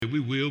We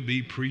will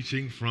be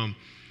preaching from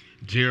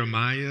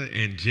Jeremiah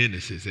and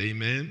Genesis.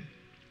 Amen.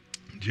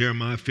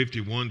 Jeremiah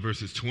 51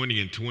 verses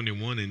 20 and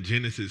 21 and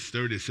Genesis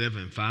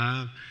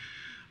 37:5.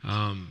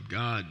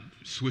 God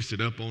switched it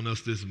up on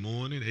us this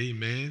morning.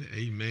 Amen.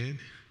 Amen.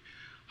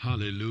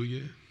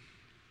 Hallelujah.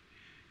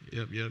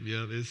 Yep.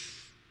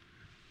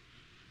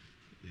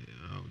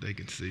 They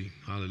can see.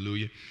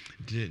 Hallelujah.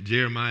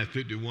 Jeremiah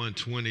 51,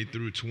 20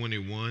 through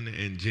 21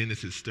 and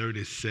Genesis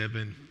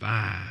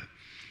 37:5.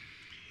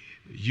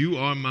 You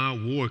are my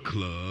war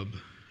club,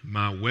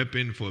 my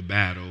weapon for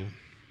battle.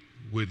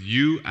 With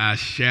you I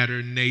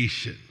shatter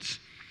nations.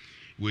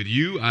 With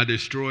you I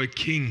destroy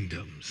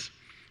kingdoms.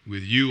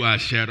 With you I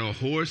shatter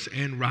horse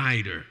and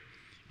rider.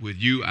 With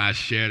you I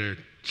shatter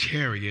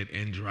chariot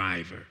and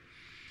driver.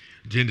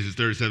 Genesis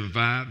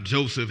 37:5.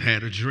 Joseph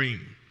had a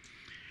dream.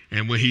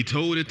 And when he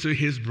told it to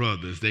his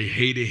brothers, they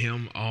hated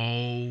him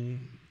all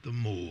the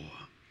more.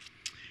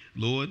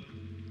 Lord,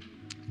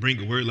 bring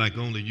a word like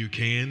only you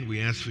can. We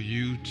ask for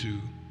you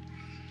to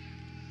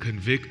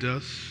convict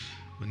us,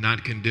 but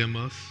not condemn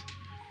us.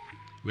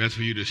 We ask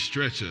for you to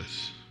stretch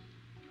us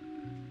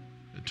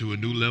to a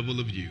new level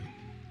of you,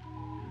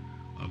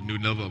 a new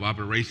level of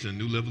operation, a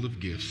new level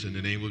of gifts. In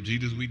the name of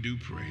Jesus, we do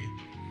pray.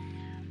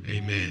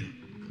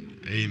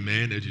 Amen.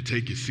 Amen. As you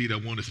take your seat, I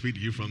want to speak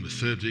to you from the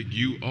subject.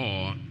 You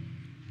are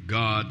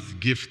God's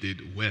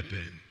gifted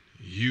weapon.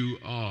 You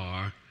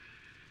are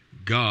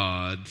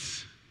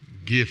God's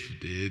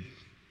gifted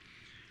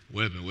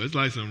weapon. Well, it's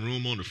like some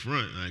room on the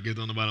front. I guess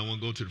nobody want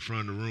to go to the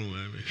front of the room.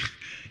 I mean,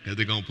 because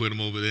they're going to put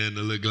them over there in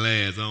the little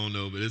glass. I don't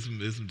know. But there's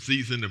some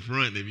seats in the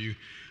front if you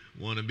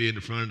want to be in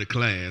the front of the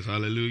class.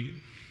 Hallelujah.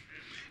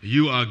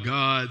 You are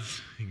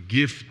God's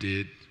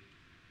gifted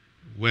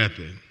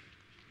weapon.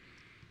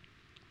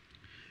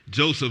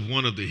 Joseph,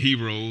 one of the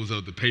heroes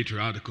of the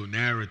patriarchal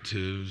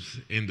narratives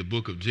in the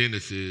book of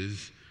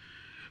Genesis,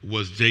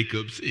 was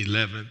Jacob's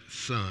 11th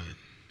son.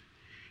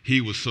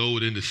 He was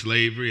sold into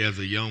slavery as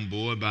a young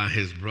boy by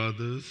his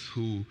brothers,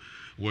 who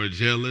were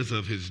jealous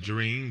of his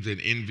dreams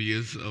and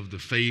envious of the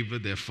favor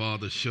their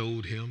father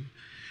showed him.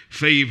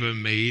 Favor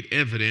made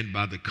evident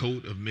by the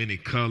coat of many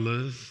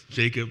colors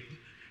Jacob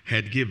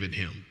had given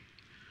him,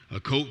 a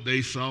coat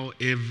they saw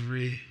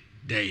every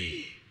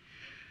day.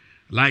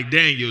 Like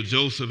Daniel,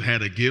 Joseph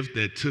had a gift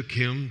that took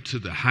him to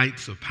the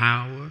heights of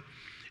power.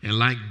 And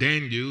like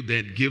Daniel,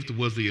 that gift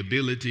was the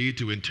ability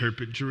to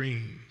interpret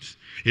dreams.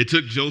 It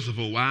took Joseph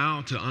a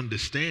while to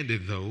understand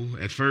it, though.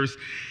 At first,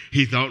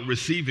 he thought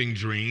receiving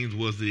dreams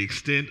was the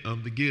extent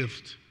of the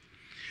gift.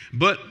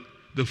 But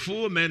the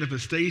full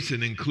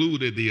manifestation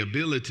included the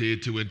ability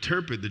to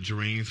interpret the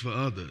dreams for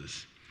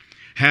others.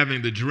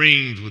 Having the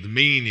dreams with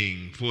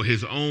meaning for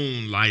his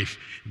own life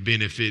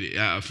benefited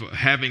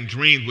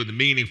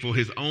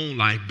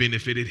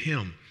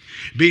him.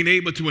 Being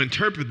able to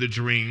interpret the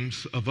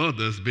dreams of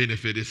others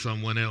benefited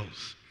someone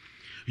else.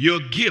 Your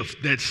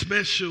gift, that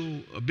special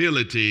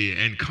ability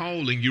and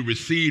calling you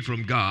received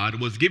from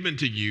God, was given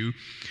to you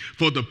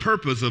for the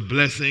purpose of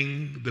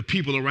blessing the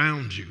people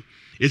around you.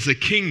 It's a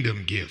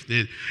kingdom gift.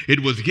 It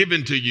was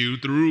given to you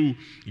through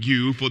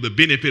you for the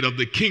benefit of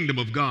the kingdom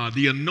of God.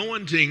 The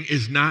anointing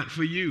is not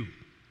for you.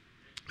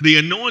 The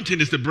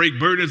anointing is to break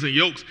burdens and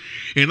yokes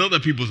in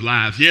other people's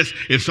lives. Yes,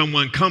 if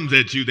someone comes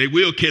at you, they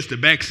will catch the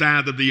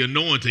backside of the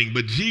anointing.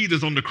 But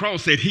Jesus on the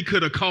cross said he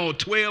could have called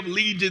 12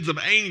 legions of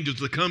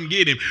angels to come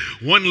get him.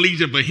 1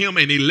 legion for him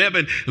and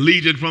 11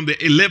 legion from the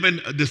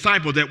 11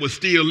 disciples that were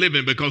still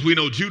living, because we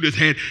know Judas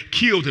had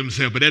killed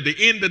himself. But at the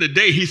end of the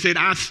day, he said,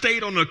 I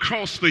stayed on the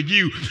cross for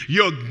you.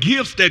 Your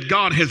gifts that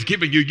God has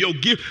given you, your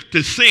gift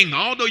to sing.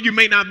 Although you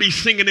may not be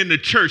singing in the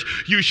church,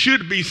 you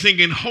should be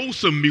singing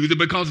wholesome music,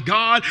 because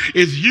God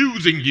is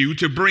using you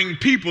to bring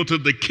people to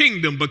the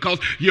kingdom, because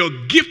your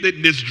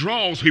giftedness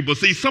draws people.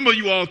 See, some of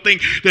you all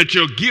think that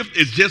your gift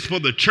is just for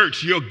the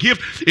church. Your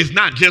gift is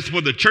not just for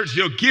the church.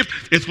 Your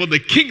gift is for the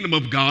kingdom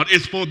of God.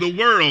 It's for the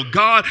world.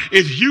 God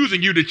is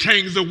using you to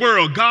change the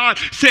world. God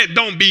said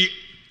don't be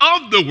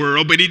of the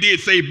world, but he did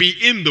say be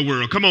in the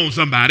world. Come on,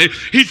 somebody.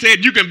 He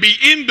said you can be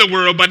in the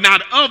world, but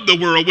not of the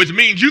world, which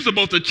means you're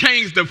supposed to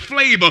change the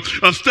flavor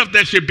of stuff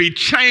that should be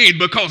changed,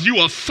 because you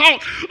are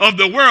salt of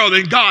the world,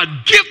 and God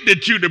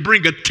gifted you to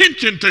bring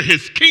attention to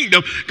his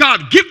kingdom.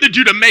 God gifted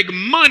you to make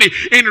money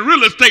in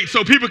real estate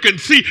so people can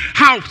see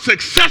how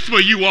successful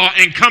you are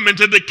and come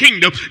into the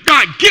kingdom.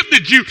 God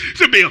gifted you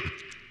to be a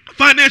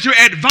financial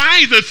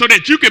advisor so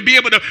that you can be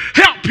able to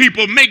help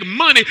people make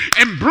money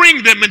and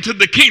bring them into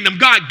the kingdom.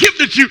 God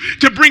gifted you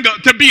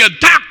to be a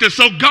doctor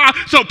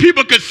so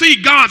people could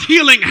see God's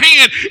healing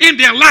hand in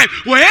their life.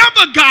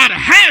 Wherever God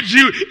has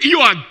you,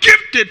 you are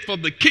gifted for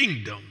the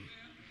kingdom.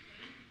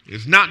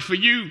 It's not for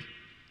you.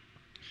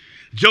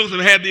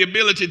 Joseph had the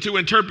ability to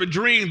interpret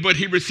dreams, but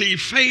he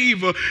received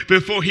favor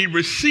before he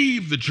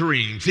received the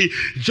dreams.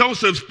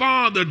 Joseph's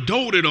father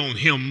doted on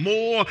him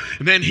more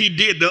than he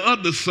did the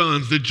other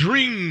sons. The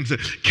dreams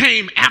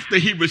came after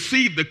he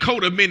received the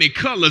coat of many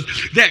colors.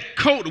 That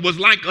coat was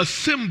like a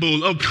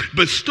symbol of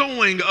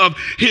bestowing of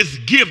his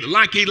gift,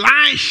 like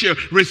Elisha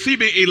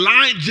receiving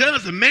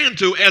Elijah's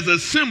mantle as a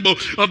symbol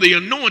of the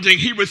anointing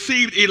he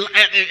received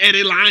at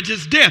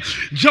Elijah's death.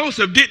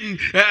 Joseph didn't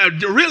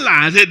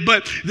realize it,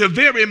 but the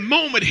very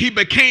moment he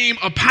became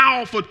a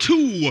powerful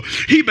tool.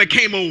 He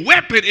became a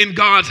weapon in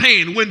God's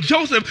hand. When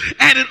Joseph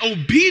added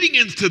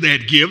obedience to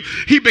that gift,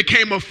 he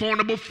became a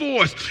formidable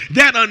force.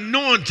 That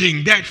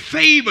anointing, that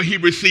favor he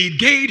received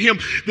gave him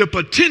the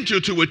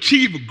potential to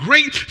achieve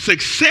great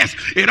success.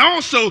 It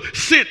also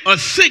sent a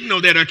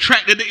signal that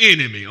attracted the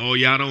enemy. Oh,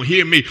 y'all don't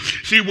hear me.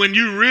 See, when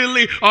you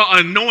really are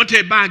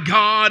anointed by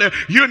God,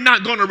 you're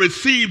not going to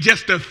receive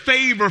just a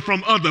favor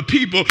from other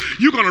people.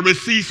 You're going to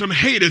receive some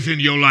haters in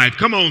your life.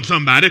 Come on,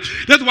 somebody.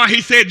 That's why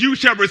he said you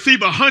shall receive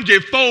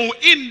 100-fold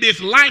in this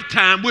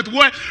lifetime with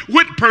what?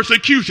 With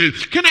persecution.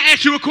 Can I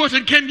ask you a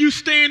question? Can you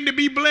stand to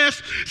be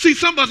blessed? See,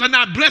 some of us are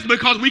not blessed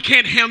because we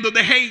can't handle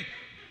the hate.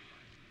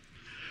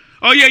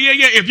 Oh, yeah.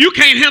 If you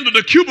can't handle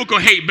the cubicle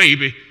hate,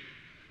 baby,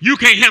 you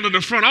can't handle the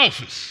front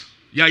office.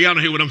 Y'all don't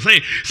hear what I'm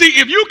saying. See,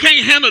 if you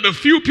can't handle the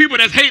few people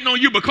that's hating on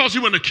you because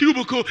you're in the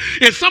cubicle,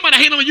 if somebody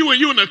hating on you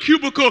and you're in the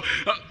cubicle,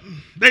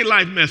 they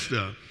life messed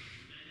up.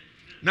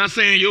 Not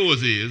saying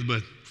yours is,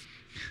 but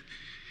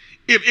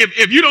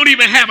if you don't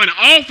even have an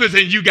office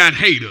and you got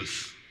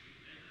haters,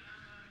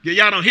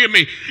 y'all don't hear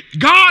me.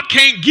 God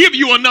can't give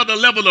you another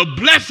level of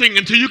blessing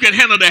until you can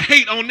handle the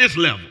hate on this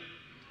level.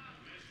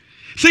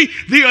 See,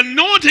 the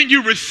anointing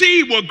you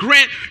receive will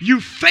grant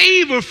you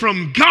favor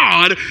from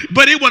God,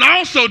 but it would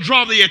also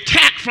draw the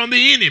attack from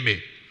the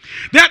enemy.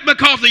 That's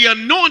because the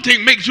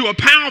anointing makes you a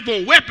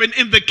powerful weapon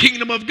in the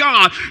kingdom of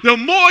God. The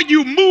more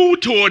you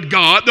move toward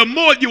God, the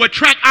more you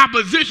attract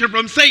opposition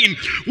from Satan.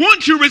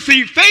 Once you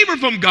receive favor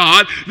from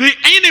God, the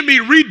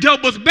enemy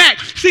redoubles back.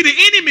 See, the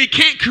enemy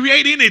can't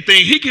create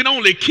anything. He can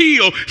only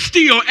kill,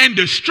 steal, and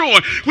destroy,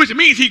 which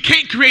means he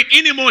can't create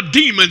any more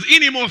demons,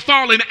 any more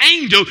fallen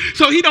angels.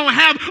 So he don't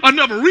have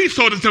enough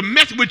resources to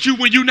mess with you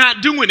when you're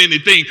not doing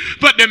anything.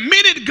 But the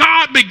minute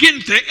God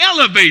begins to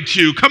elevate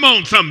you, come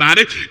on,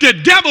 somebody, the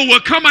devil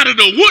will come out of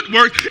the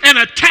woodwork and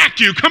attack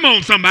you. Come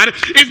on, somebody.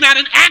 It's not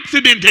an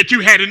accident that you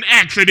had an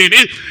accident.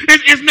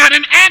 It's not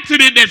an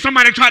accident that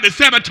somebody tried to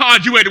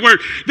sabotage you at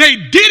work. They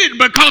did it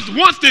because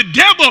once the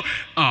devil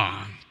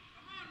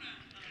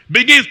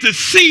begins to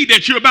see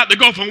that you're about to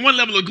go from one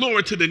level of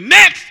glory to the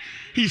next,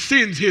 he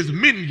sends his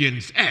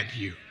minions at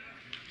you.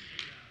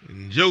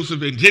 And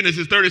Joseph, in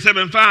Genesis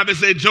 37:5, it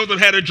said Joseph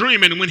had a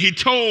dream, and when he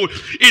told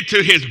it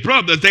to his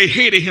brothers, they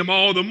hated him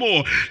all the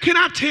more. Can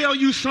I tell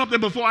you something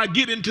before I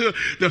get into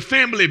the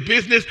family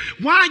business?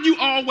 Why are you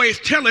always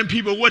telling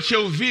people what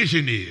your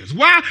vision is?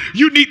 Why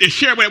you need to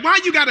share it? Why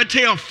you got to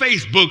tell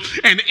Facebook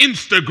and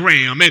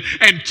Instagram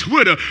and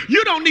Twitter?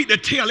 You don't need to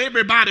tell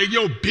everybody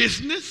your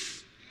business.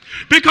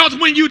 Because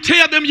when you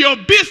tell them your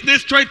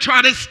business, they try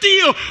to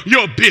steal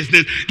your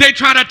business. They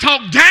try to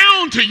talk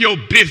down to your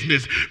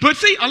business. But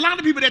see, a lot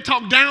of people that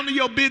talk down to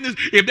your business,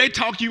 if they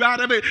talk you out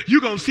of it, you're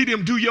going to see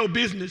them do your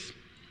business.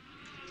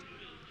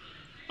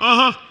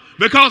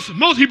 Because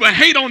most people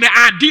hate on the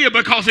idea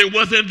because it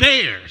wasn't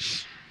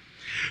theirs.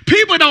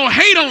 People don't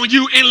hate on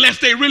you unless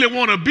they really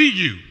want to be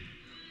you.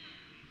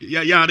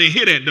 Y'all didn't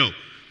hear that though.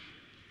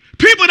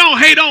 People don't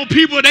hate on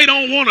people they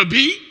don't want to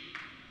be.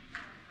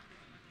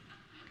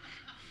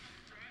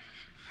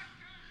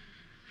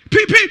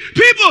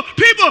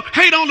 People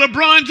hate on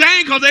LeBron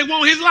James because they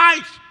want his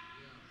life.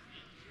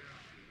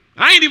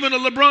 I ain't even a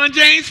LeBron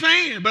James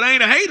fan, but I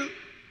ain't a hater.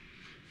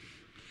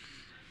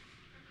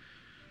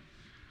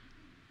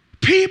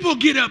 People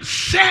get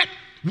upset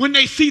when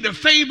they see the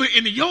favor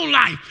in your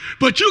life,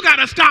 but you got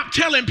to stop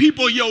telling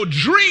people your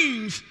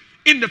dreams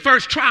in the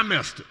first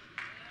trimester.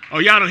 Oh,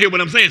 y'all don't hear what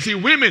I'm saying. See,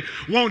 women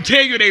won't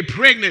tell you they're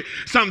pregnant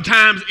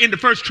sometimes in the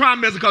first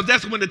trimester because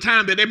that's when the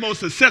time that they're most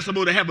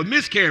susceptible to have a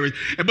miscarriage.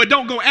 But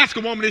don't go ask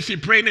a woman if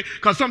she's pregnant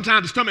because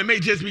sometimes the stomach may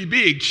just be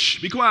big.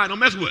 Shh, be quiet, don't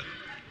mess with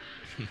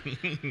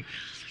it.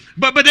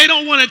 But they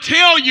don't want to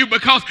tell you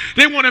because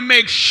they want to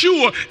make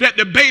sure that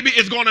the baby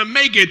is going to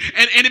make it.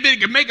 And if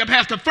it can make it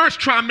past the first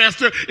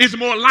trimester, it's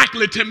more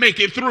likely to make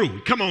it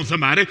through. Come on,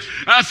 somebody.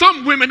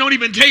 Some women don't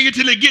even tell you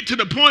till they get to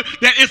the point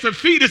that it's a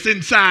fetus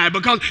inside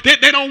because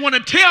they don't want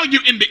to tell you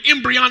in the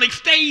embryonic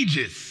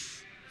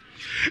stages.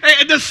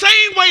 And the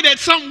same way that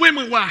some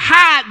women will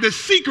hide the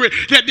secret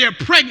that they're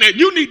pregnant,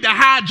 you need to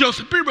hide your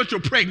spiritual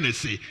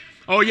pregnancy.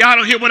 Oh, y'all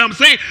don't hear what I'm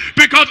saying?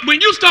 Because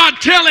when you start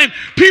telling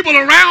people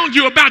around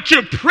you about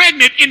you're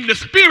pregnant in the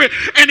spirit,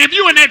 and if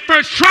you're in that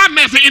first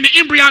trimester in the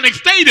embryonic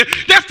stage,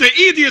 that's the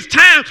easiest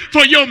time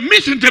for your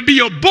mission to be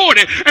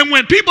aborted. And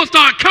when people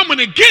start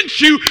coming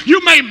against you,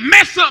 you may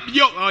mess up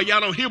your... Oh,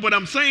 y'all don't hear what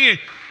I'm saying?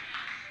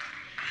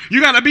 You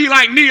got to be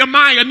like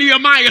Nehemiah.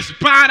 Nehemiah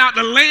spied out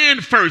the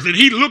land first, and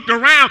he looked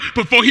around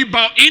before he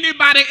brought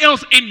anybody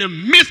else in the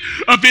midst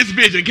of his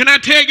vision. Can I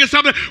tell you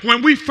something?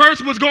 When we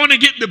first was going to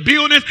get the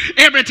buildings,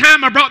 every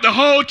time I brought the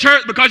whole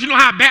church, because you know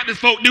how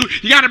Baptist folk do,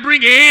 you got to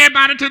bring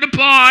everybody to the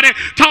party,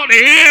 talk to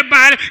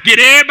everybody, get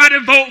everybody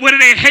to vote, whether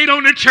they hate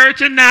on the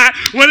church or not,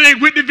 whether they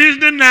with the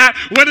vision or not,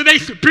 whether they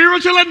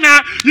spiritual or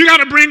not. You got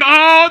to bring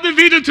all the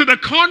vision to the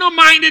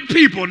carnal-minded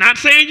people. Not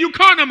saying you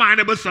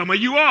carnal-minded, but some of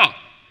you are.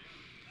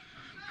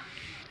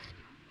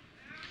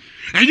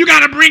 And you got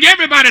to bring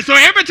everybody. So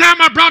every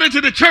time I brought it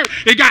to the church,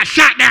 it got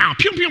shot down.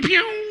 Pew, pew,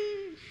 pew.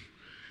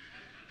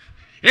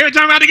 Every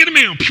time I had to get them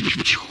in, pew,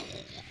 pew, pew.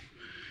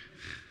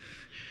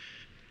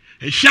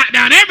 It shot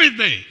down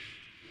everything.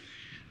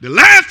 The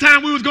last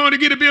time we was going to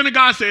get a building,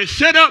 God said,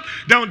 shut up.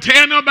 Don't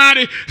tell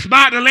nobody.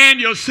 Spot the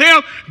land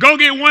yourself. Go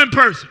get one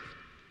person.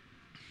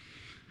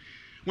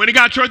 When they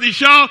got Trustee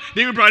Shaw,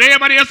 then we brought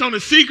everybody else on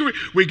the secret.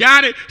 We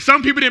got it.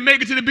 Some people didn't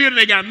make it to the building.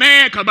 They got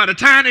mad because by the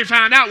time they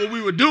found out what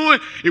we were doing,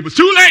 it was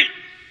too late.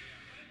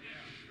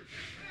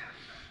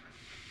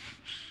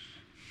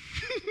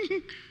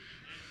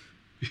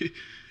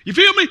 You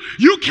feel me?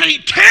 You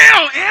can't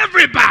tell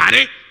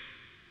everybody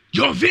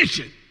your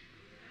vision.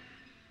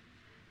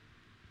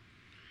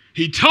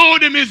 He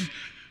told them his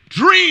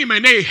dream,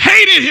 and they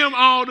hated him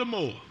all the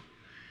more.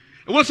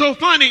 And what's so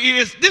funny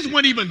is this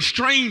wasn't even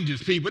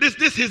strangers, people.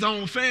 This his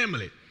own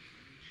family.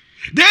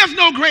 There's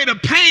no greater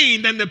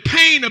pain than the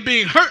pain of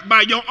being hurt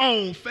by your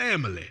own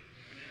family.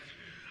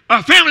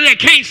 A family that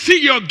can't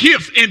see your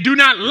gifts and do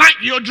not like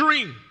your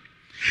dream.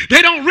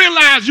 They don't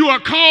realize you are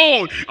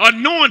called,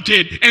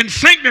 anointed, and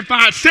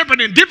sanctified,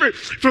 separate and different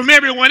from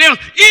everyone else.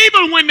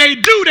 Even when they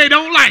do, they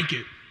don't like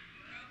it.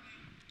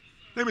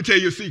 Let me tell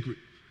you a secret.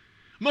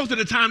 Most of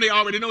the time, they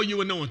already know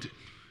you anointed.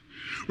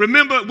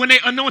 Remember when they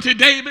anointed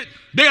David?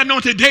 They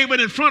anointed David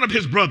in front of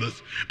his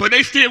brothers, but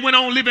they still went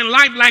on living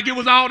life like it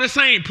was all the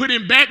same. Put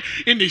him back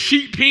in the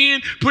sheep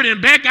pen, put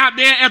him back out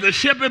there as a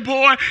shepherd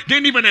boy,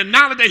 didn't even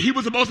acknowledge that he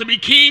was supposed to be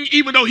king,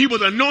 even though he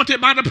was anointed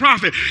by the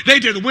prophet. They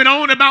just went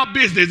on about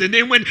business. And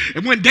then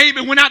when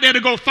David went out there to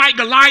go fight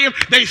Goliath,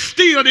 they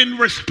still didn't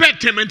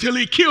respect him until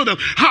he killed him.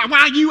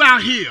 Why are you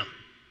out here?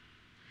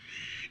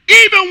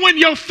 Even when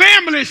your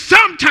family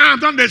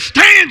sometimes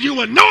understands you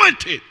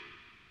anointed,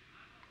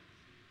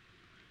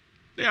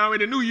 they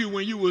already knew you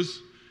when you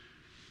was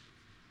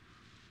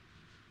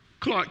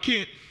Clark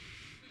Kent.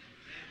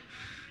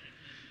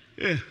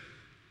 Yeah.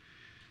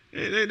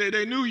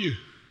 They knew you.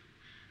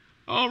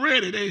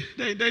 Already,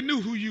 they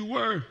knew who you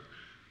were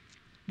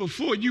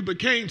before you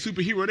became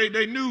superhero.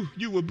 They knew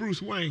you were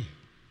Bruce Wayne.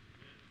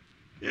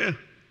 Yeah.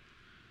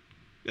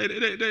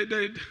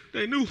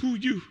 They knew who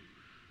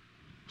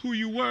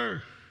you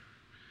were.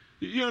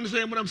 You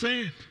understand what I'm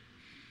saying?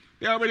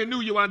 They already knew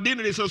your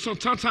identity, so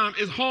sometimes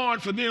it's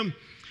hard for them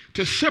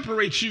to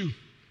separate you.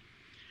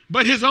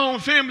 But his own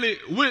family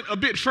went a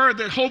bit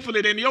further,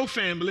 hopefully, than your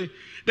family.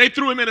 They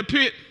threw him in a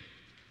pit.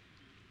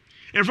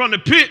 And from the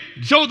pit,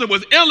 Joseph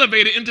was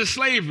elevated into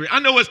slavery. I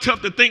know it's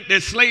tough to think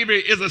that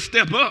slavery is a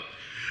step up,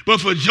 but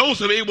for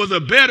Joseph, it was a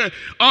better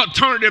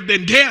alternative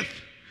than death.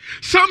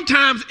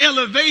 Sometimes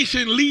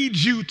elevation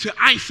leads you to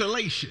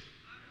isolation.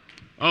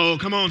 Oh,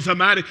 come on,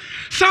 somebody.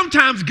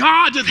 Sometimes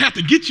God just has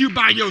to get you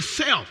by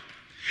yourself.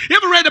 You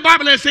ever read the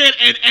Bible that said,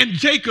 and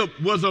Jacob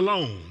was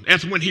alone?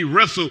 That's when he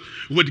wrestled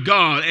with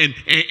God and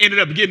ended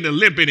up getting a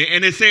limp in it.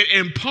 And it said,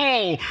 and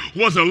Paul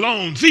was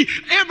alone. See,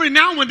 every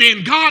now and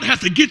then, God has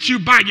to get you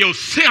by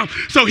yourself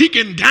so he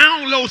can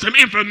download some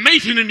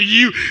information into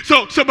you.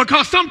 So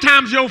because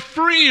sometimes your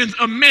friends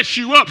will mess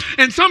you up,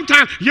 and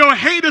sometimes your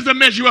haters will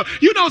mess you up.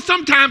 You know,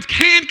 sometimes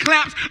hand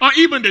claps are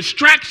even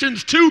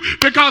distractions too,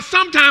 because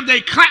sometimes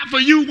they clap for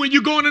you when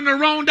you're going in the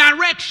wrong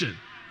direction.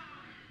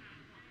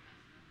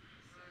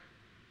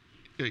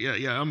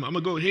 Yeah, I'm going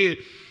to go ahead.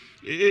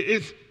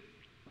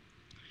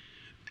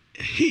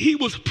 He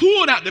was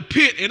pulled out the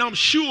pit, and I'm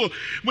sure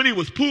when he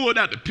was pulled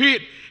out the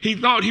pit, he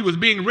thought he was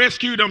being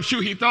rescued. I'm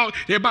sure he thought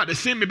they're about to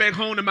send me back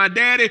home to my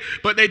daddy,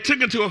 but they took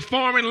him to a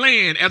foreign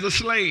land as a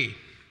slave.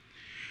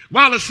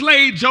 While a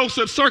slave,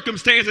 Joseph's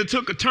circumstances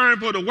took a turn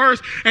for the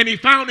worse, and he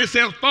found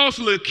himself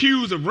falsely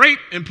accused of rape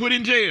and put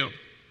in jail.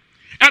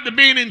 After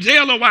being in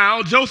jail a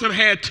while, Joseph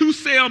had two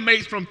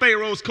cellmates from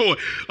Pharaoh's court,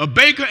 a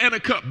baker and a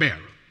cupbearer.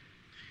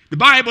 The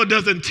Bible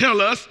doesn't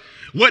tell us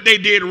what they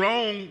did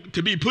wrong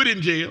to be put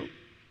in jail.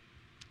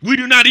 We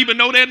do not even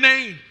know their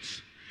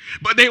names.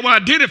 But they were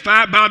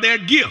identified by their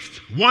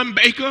gift, one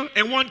baker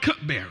and one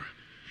cupbearer.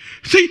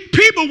 See,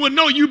 people will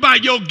know you by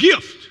your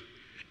gift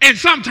and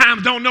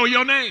sometimes don't know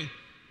your name.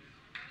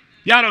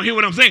 Y'all don't hear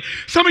what I'm saying.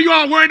 Some of you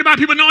are worried about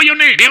people knowing your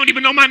name. They don't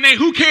even know my name.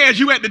 Who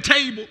cares? You at the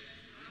table.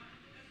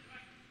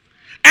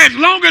 As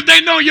long as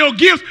they know your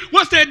gift.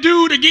 What's that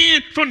dude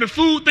again from the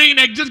food thing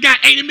that just got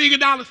 $80 million?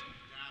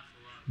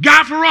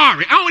 Guy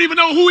Ferrari. I don't even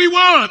know who he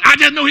was. I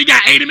just know he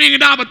got $80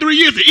 million for 3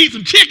 years to eat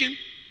some chicken.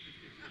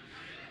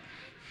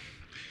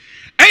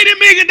 $80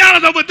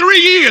 million over 3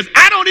 years.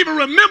 I don't even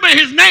remember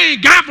his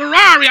name, Guy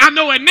Ferrari. I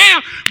know it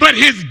now. But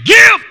his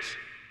gift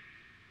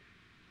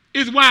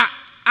is why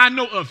I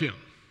know of him.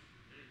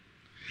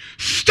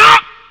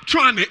 Stop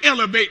trying to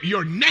elevate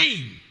your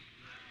name.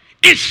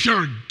 It's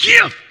your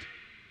gift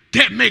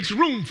that makes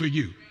room for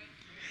you.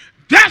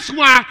 That's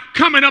why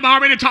coming up, I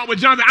already talked with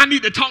Jonathan. I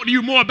need to talk to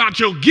you more about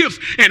your gifts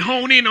and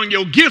hone in on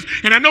your gifts.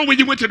 And I know when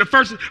you went to the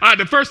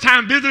first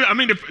time visit,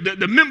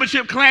 the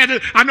membership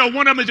classes, I know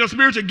one of them is your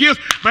spiritual gifts,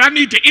 but I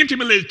need to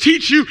intimately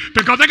teach you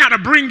because I got to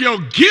bring your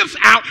gifts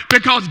out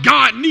because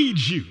God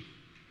needs you.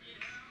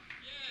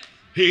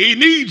 He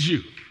needs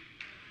you.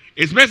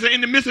 Especially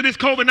in the midst of this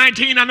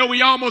COVID-19, I know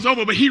we almost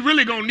over, but he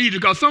really going to need you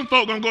because some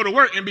folk going to go to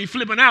work and be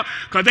flipping out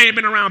because they ain't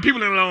been around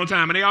people in a long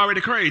time and they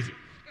already crazy.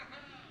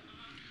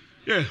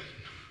 Yeah.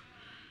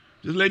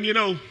 Just letting you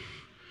know.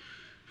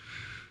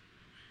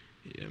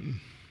 Yeah.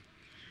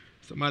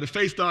 Somebody's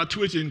face start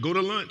twitching, go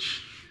to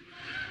lunch.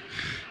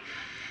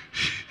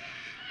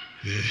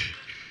 Yeah.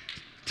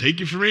 Take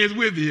your friends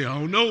with you. I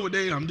don't know what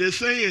I'm just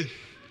saying.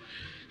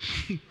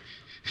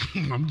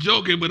 I'm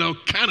joking, but I'm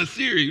kind of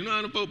serious. You know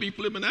how the folk be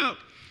flipping out?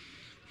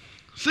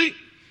 See?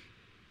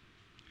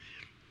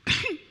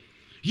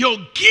 Your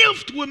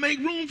gift will make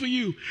room for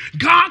you.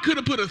 God could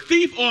have put a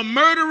thief or a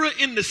murderer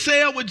in the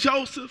cell with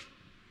Joseph.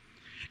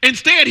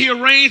 Instead, he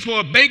arranged for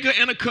a baker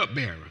and a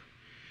cupbearer.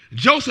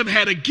 Joseph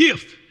had a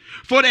gift.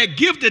 For that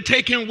gift to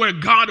take him where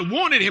God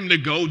wanted him to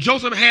go,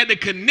 Joseph had to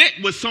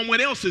connect with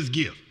someone else's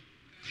gift.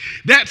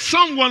 That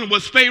someone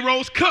was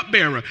Pharaoh's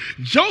cupbearer.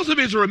 Joseph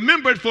is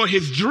remembered for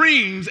his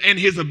dreams and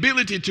his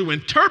ability to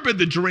interpret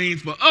the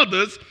dreams for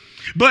others,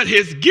 but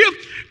his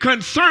gift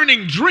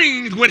concerning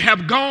dreams would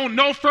have gone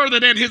no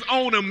further than his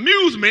own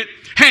amusement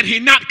had he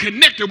not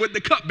connected with the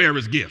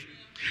cupbearer's gift.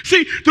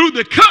 See, through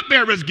the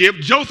cupbearer's gift,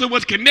 Joseph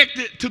was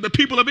connected to the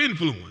people of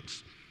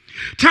influence.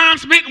 Time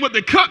spent with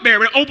the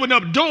cupbearer opened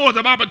up doors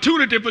of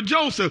opportunity for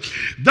Joseph.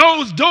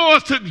 Those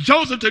doors took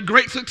Joseph to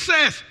great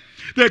success.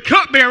 The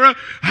cupbearer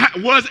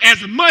was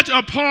as much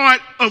a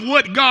part of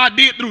what God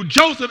did through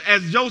Joseph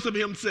as Joseph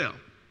himself.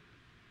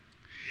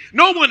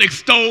 No one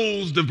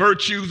extols the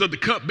virtues of the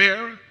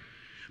cupbearer,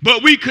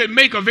 but we could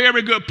make a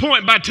very good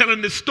point by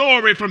telling the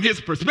story from his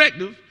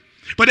perspective.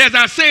 But as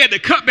I said, the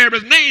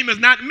cupbearer's name is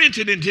not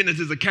mentioned in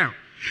Genesis' account.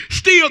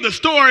 Still, the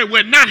story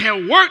would not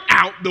have worked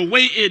out the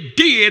way it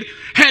did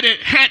had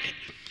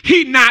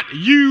he not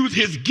used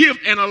his gift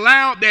and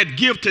allowed that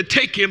gift to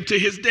take him to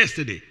his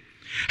destiny.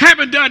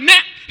 Having done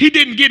that, he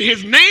didn't get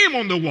his name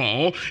on the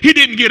wall. He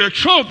didn't get a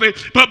trophy,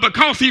 but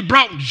because he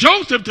brought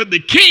Joseph to the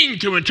king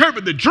to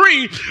interpret the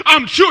dream,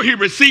 I'm sure he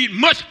received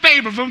much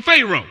favor from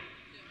Pharaoh.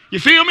 You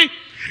feel me?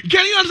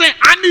 Can you understand?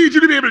 I need you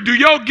to be able to do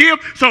your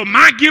gift so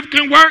my gift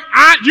can work.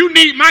 You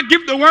need my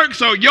gift to work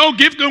so your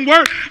gift can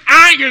work.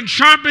 Iron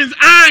sharpens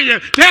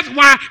iron. That's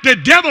why the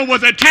devil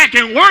was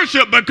attacking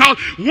worship, because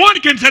one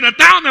can set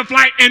 1,000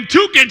 flight and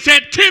two can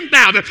set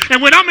 10,000.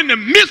 And when I'm in the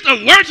midst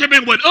of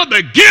worshiping with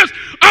other gifts,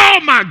 oh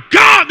my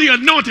God, the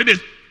anointing is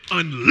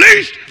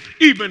unleashed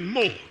even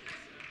more.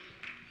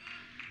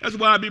 That's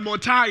why I'd be more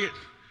tired.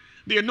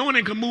 The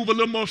anointing can move a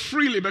little more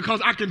freely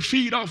because I can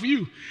feed off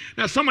you.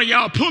 Now, some of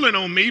y'all pulling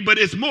on me, but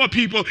it's more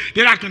people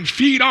that I can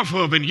feed off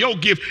of, and your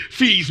gift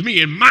feeds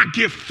me, and my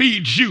gift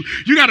feeds you.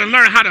 You got to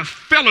learn how to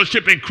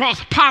fellowship and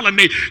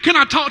cross-pollinate. Can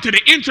I talk to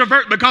the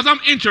introvert? Because I'm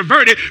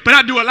introverted, but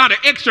I do a lot of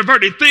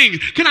extroverted things.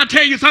 Can I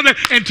tell you something?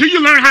 Until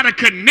you learn how to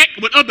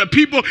connect with other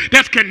people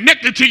that's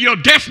connected to your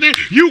destiny,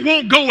 you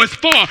won't go as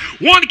far.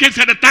 One can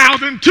set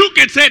 1,000, two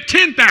can set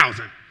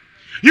 10,000.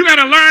 You got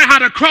to learn how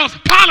to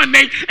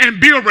cross-pollinate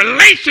and build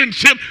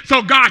relationship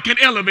so God can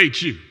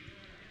elevate you.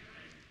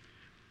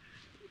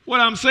 What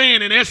I'm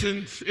saying, in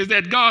essence, is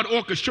that God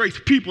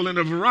orchestrates people in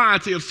a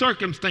variety of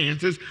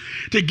circumstances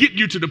to get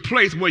you to the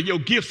place where your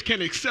gifts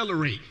can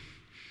accelerate.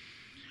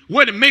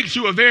 What makes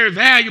you a very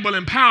valuable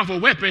and powerful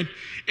weapon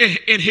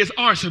in his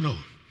arsenal.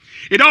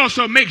 It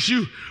also makes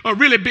you a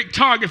really big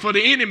target for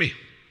the enemy.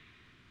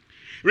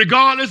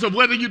 Regardless of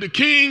whether you're the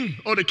king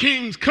or the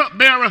king's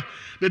cupbearer,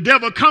 the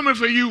devil coming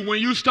for you when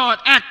you start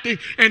acting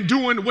and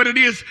doing what it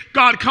is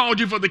God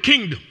called you for the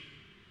kingdom.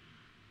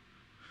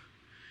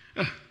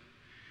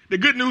 The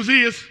good news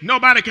is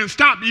nobody can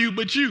stop you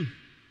but you.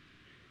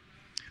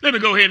 Let me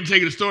go ahead and take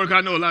you the story, because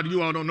I know a lot of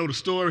you all don't know the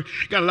story.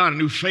 Got a lot of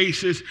new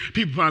faces.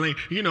 People probably,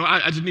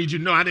 I just need you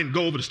to know, I didn't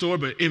go over the story,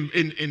 but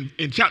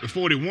in chapter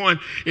 41,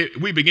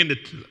 we begin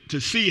to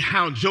see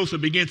how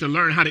Joseph began to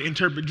learn how to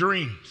interpret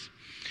dreams.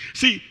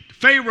 See,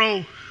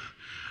 Pharaoh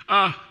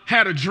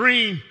had a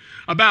dream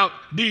about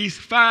these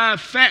 5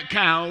 fat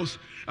cows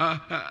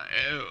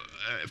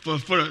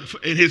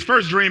in his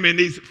first dream, in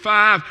these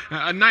 5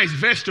 nice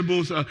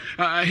vegetables.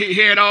 He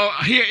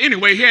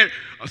had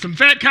some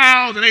fat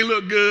cows and they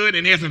looked good,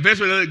 and he had some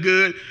vegetables that looked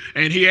good,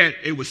 and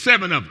it was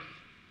 7 of them,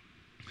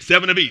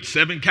 7 of each,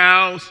 7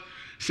 cows,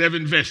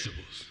 7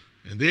 vegetables,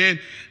 and then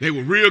they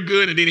were real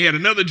good. And then he had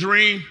another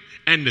dream,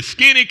 and the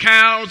skinny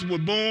cows were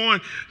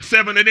born,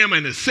 7 of them,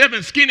 and the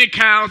 7 skinny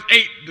cows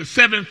ate the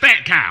 7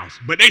 fat cows,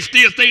 but they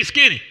still stayed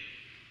skinny.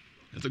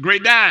 That's a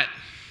great diet.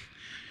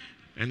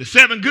 And the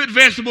 7 bad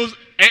vegetables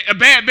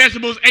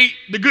ate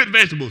the good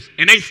vegetables,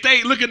 and they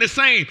stayed looking the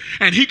same.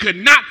 And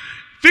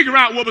figure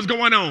out what was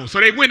going on. So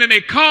they went and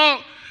they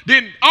called.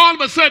 Then all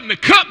of a sudden, the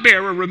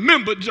cupbearer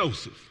remembered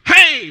Joseph.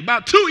 Hey,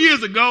 about 2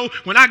 years ago,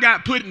 when I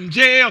got put in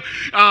jail,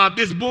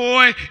 this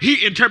boy,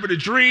 he interpreted a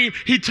dream.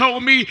 He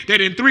told me that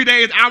in 3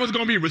 days I was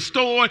going to be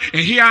restored,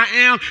 and here I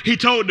am. He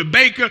told the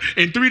baker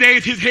in 3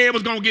 days his head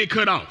was going to get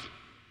cut off.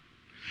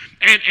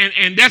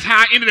 And that's how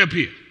I ended up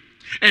here.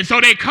 And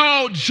so they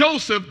called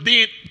Joseph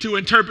then to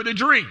interpret the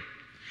dream.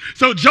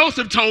 So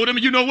Joseph told him,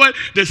 you know what?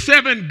 The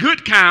 7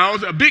 good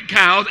cows, big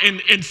cows,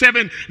 and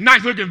 7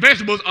 nice-looking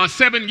vegetables are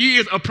 7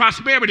 years of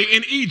prosperity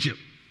in Egypt.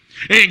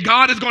 And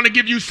God is going to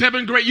give you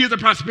 7 great years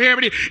of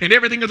prosperity, and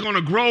everything is going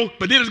to grow,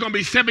 but then it's going to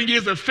be 7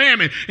 years of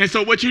famine. And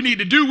so what you need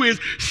to do is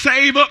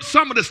save up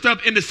some of the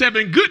stuff in the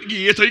 7 good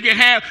years so you can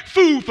have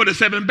food for the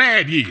 7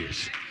 bad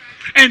years.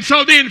 And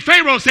so then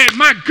Pharaoh said,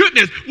 my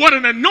goodness, what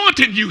an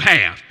anointing you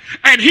have.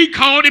 And he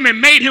called him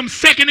and made him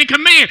second in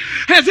command.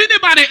 Has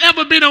anybody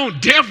ever been on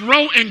death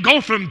row and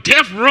go from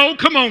death row,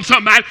 come on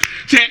somebody,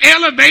 to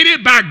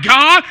elevated by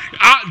God?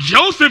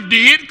 Joseph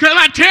did. Can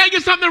I tell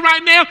you something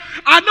right now?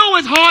 I know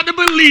it's hard to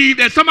believe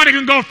that somebody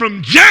can go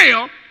from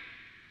jail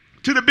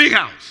to the big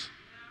house.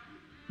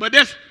 But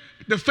that's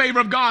the favor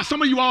of God.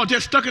 Some of you all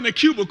just stuck in a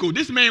cubicle.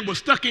 This man was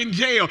stuck in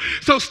jail.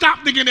 So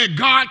stop thinking that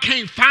God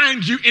can't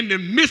find you in the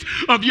midst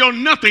of your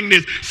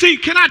nothingness. See,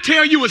 can I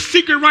tell you a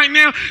secret right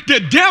now? The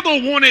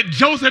devil wanted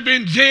Joseph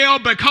in jail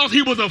because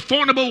he was a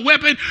formidable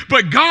weapon,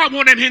 but God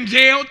wanted him in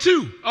jail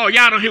too. Oh,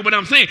 y'all don't hear what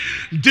I'm saying.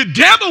 The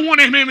devil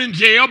wanted him in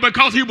jail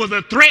because he was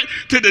a threat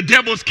to the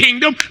devil's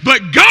kingdom,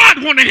 but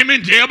God wanted him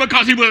in jail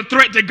because he was a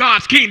threat to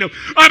God's kingdom.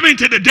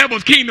 To the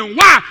devil's kingdom.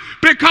 Why?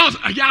 Because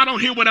y'all don't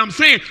hear what I'm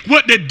saying.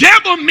 What the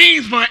devil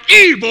means for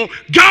evil,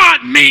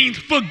 God means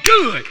for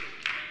good.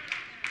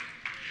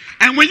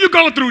 And when you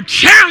go through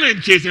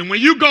challenges and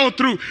when you go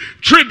through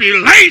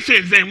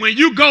tribulations and when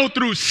you go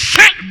through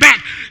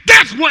setbacks,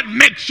 that's what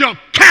makes your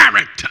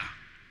character.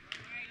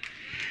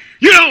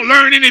 You don't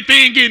learn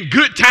anything in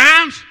good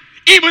times.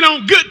 Even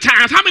on good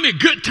times, how many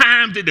good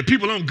times did the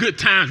people on good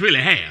times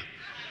really have?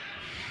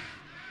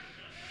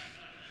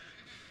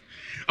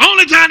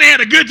 Only time they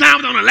had a good time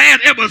was on the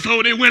last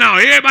episode. They went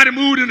out. Everybody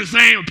moved in the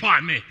same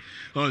apartment.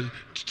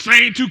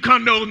 Same 2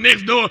 condos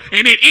next door,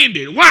 and it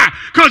ended. Why?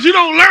 Because you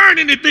don't learn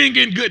anything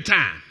in good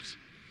times.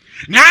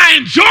 Now, I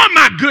enjoy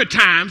my good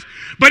times,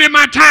 but in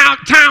my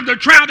times of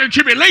trials and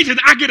tribulations,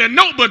 I get a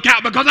notebook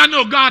out because I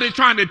know God is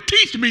trying to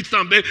teach me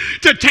something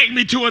to take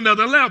me to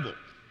another level.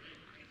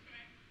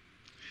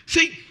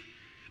 See,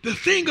 the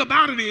thing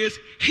about it is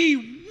he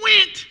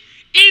went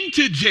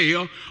into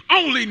jail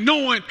only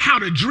knowing how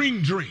to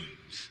dream dreams.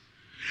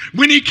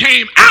 When he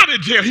came out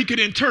of jail, he could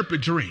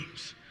interpret dreams.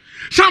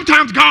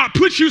 Sometimes God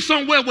puts you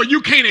somewhere where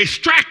you can't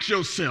extract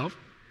yourself.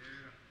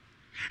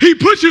 He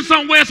puts you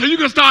somewhere so you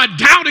can start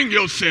doubting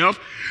yourself,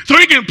 so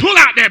he can pull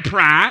out that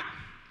pride,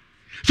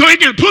 so he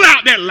can pull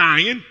out that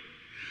lying,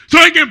 so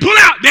he can pull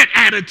out that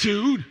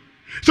attitude,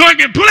 so he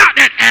can pull out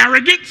that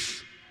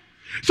arrogance.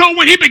 So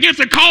when he begins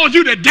to cause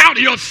you to doubt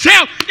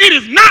yourself, it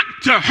is not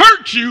to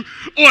hurt you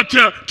or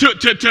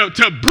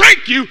to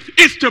break you,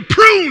 it's to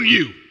prune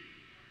you.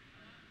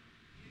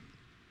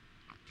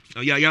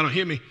 Oh, y'all don't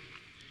hear me?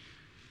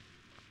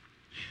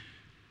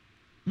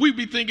 We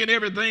be thinking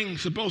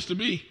everything's supposed to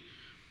be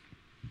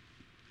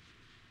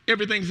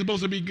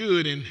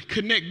good and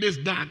connect this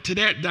dot to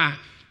that dot.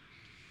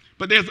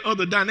 But there's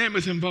other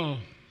dynamics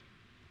involved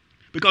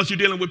because you're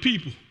dealing with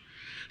people.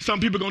 Some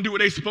people are going to do what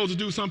they're supposed to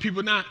do, some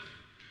people not.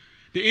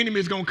 The enemy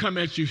is going to come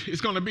at you.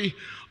 It's going to be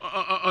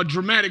a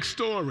dramatic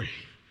story.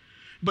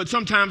 But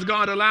sometimes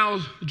God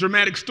allows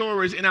dramatic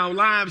stories in our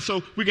lives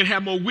so we can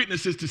have more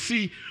witnesses to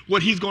see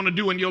what he's going to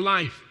do in your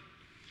life.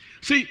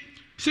 See,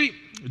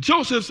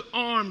 Joseph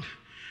armed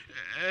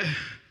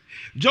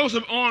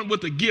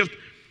with a gift,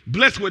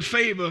 blessed with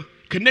favor,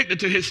 connected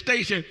to his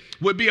station,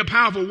 would be a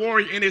powerful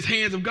warrior in his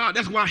hands of God.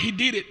 That's why he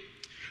did it.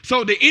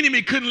 So the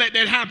enemy couldn't let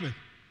that happen.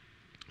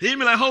 The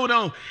enemy like, hold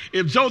on,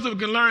 if Joseph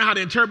can learn how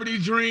to interpret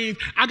these dreams,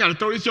 I got to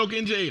throw this joker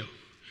in jail.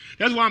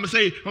 That's why I'm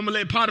going to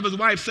let Potiphar's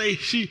wife say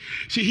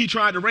he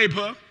tried to rape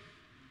her.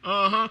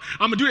 I'm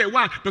going to do that.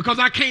 Why? Because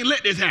I can't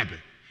let this happen.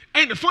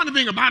 And the funny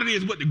thing about it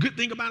is, what the good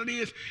thing about it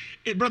is,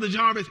 Brother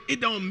Jarvis, it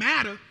don't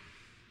matter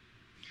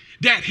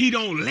that he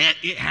don't let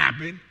it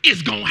happen.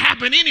 It's going to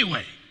happen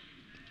anyway.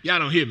 Y'all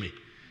don't hear me.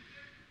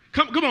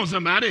 Come on,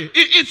 somebody.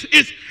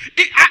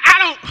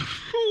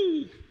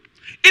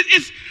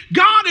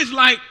 God is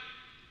like,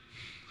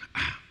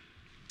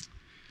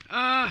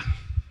 God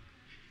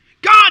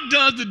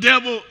does the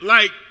devil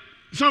like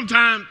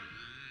sometimes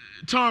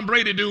Tom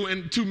Brady do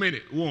in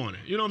 2-minute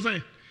warning. You know what I'm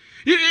saying?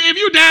 If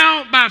you're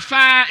down by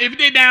 5, if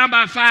they're down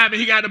by 5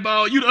 and he got the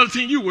ball, you the other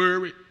team, you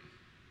worried.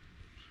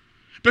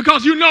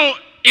 Because you know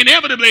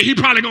inevitably he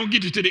probably going to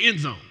get you to the end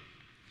zone.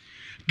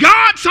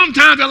 God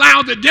sometimes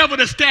allows the devil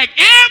to stack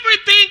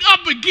everything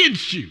up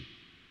against you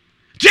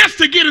just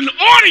to get an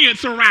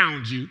audience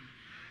around you,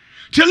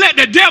 to let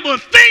the devil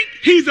think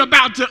he's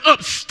about to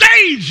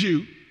upstage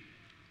you,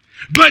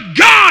 but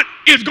God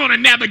is going to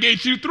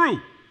navigate you through.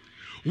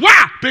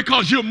 Why?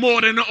 Because you're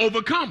more than an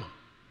overcomer.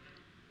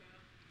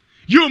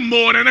 You're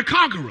more than a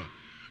conqueror.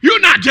 You're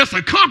not just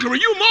a conqueror.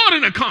 You're more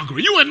than a conqueror.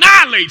 You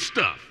annihilate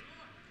stuff.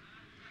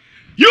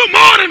 You're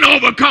more than an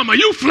overcomer.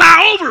 You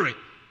fly over it.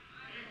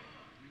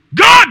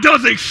 God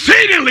does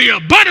exceedingly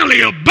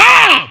abundantly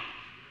above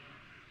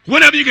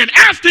whatever you can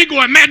ask, think,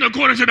 or imagine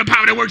according to the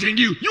power that works in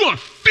you. You are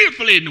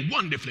fearfully and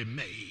wonderfully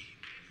made.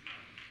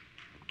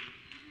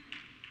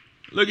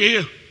 Look at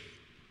here.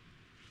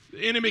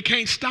 The enemy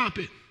can't stop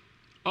it.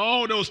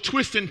 All those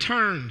twists and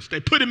turns, they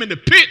put him in the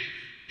pit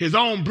his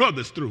own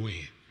brothers threw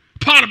in.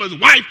 Potiphar's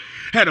wife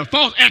had a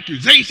false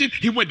accusation.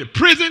 He went to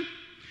prison.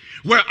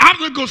 Where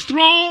obstacles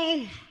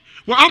thrown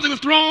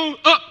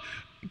up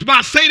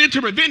by Satan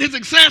to prevent his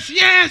success,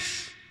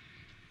 yes.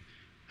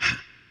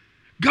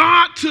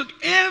 God took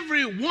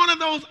every one of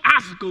those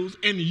obstacles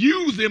and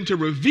used them to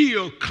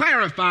reveal,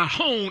 clarify,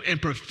 hone,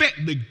 and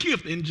perfect the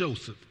gift in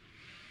Joseph.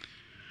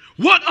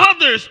 What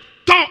others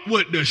thought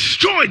would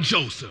destroy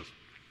Joseph,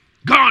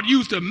 God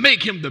used to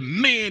make him the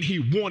man he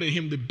wanted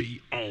him to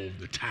be all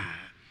the time.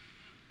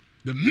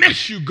 The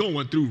mess you're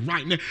going through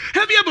right now.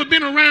 Have you ever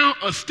been around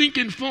a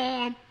stinking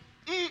farm?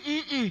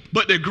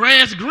 But the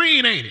grass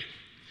green, ain't it?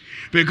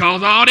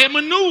 Because all that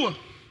manure.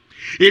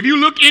 If you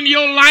look in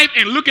your life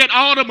and look at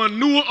all the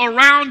manure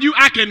around you,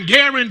 I can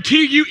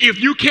guarantee you if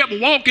you kept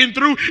walking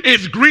through,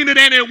 it's greener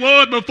than it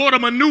was before the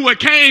manure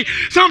came.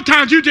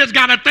 Sometimes you just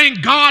got to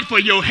thank God for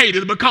your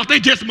haters because they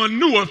just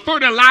manure,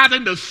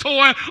 fertilizing the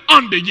soil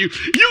under you.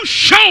 You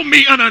show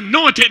me an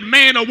anointed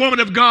man or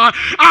woman of God,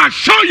 I'll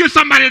show you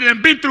somebody that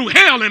has been through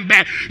hell and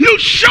back. You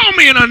show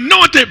me an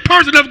anointed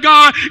person of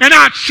God, and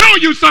I'll show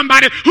you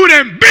somebody who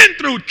has been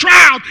through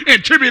trials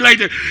and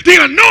tribulations.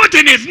 The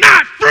anointing is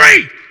not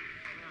free.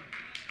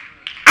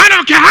 I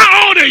don't care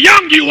how old or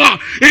young you are.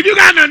 If you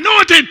got an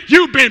anointing,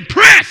 you've been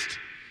pressed.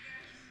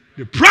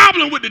 The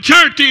problem with the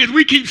church is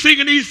we keep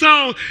singing these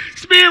songs,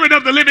 Spirit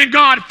of the living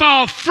God,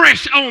 fall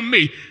fresh on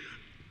me.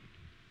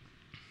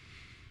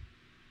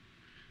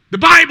 The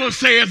Bible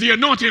says the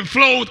anointing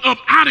flows up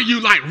out of you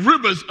like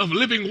rivers of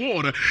living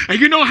water. And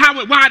you know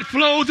why it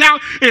flows out?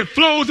 It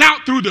flows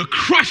out through the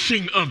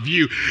crushing of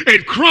you.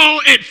 It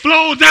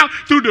flows out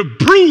through the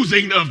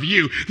bruising of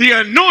you. The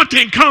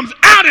anointing comes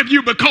out of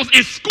you because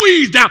it's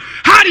squeezed out.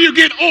 How do you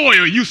get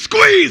oil? You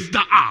squeeze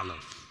the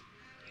olive.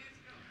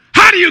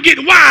 How do you get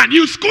wine?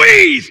 You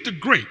squeeze the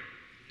grape.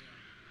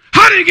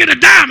 How do you get a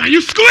diamond? You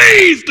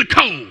squeeze the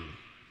coal.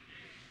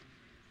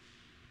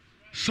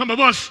 Some of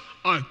us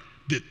are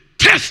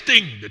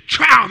testing the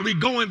trials we're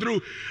going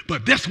through,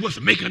 but that's what's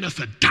making us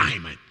a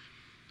diamond.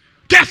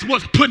 That's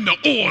what's putting the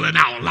oil in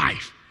our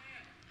life.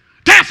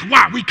 That's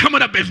why we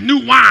coming up as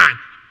new wine.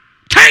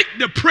 Take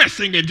the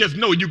pressing and just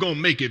know you're going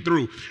to make it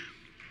through.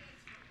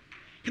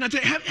 Can I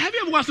tell you, have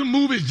you ever watched some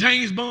movies,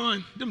 James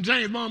Bond, them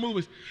James Bond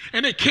movies,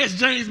 and they catch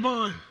James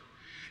Bond,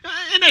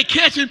 and they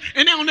catch him,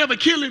 and they don't never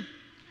kill him.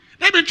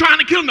 They've been trying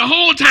to kill him the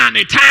whole time.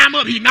 They tie him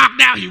up, he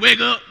knocked out, he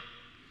wake up.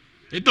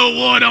 They throw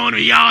water on him,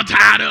 he all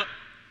tied up.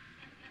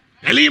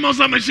 They leave him on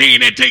some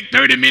machine that take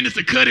 30 minutes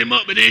to cut him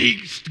up, but then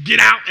he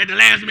get out at the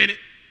last minute.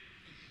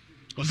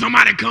 Or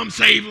somebody come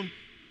save him.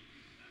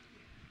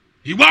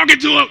 He walk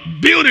into a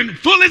building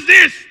full as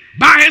this,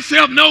 by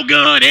himself, no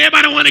gun.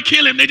 Everybody want to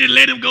kill him. They just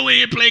let him go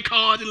in, play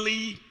cards, and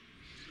leave.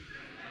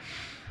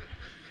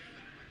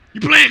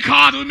 You playing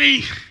cards with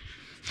me?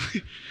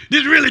 This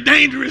is really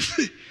dangerous.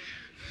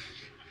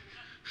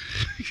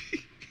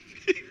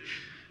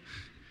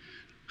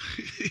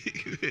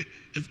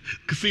 It's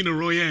Casino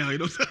Royale, you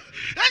know.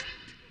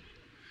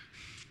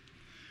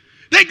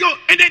 They go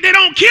and they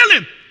don't kill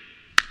him.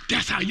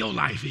 That's how your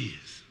life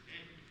is.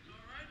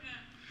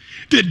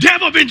 The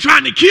devil been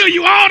trying to kill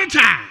you all the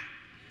time.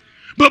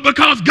 But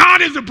because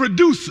God is a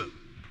producer,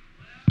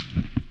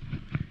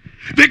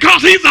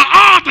 because he's the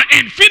author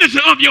and finisher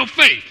of your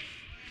faith,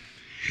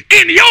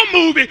 in your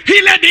movie,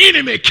 he let the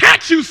enemy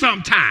catch you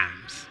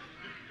sometimes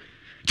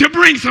to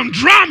bring some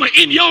drama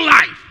in your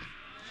life,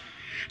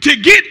 to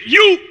get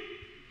you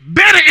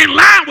better in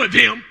line with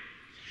him,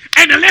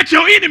 and to let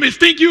your enemies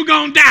think you're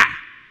going to die.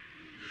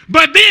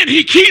 But then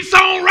he keeps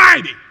on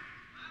writing.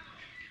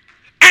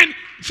 And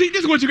see,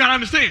 this is what you got to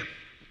understand.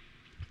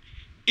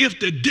 If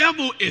the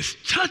devil is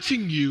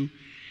touching you,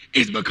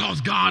 it's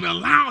because God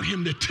allowed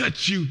him to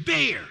touch you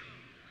there.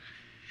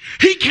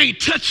 He can't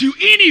touch you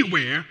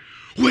anywhere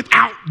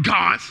without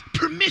God's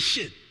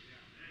permission.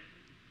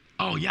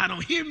 Oh, y'all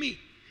don't hear me?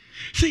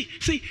 See,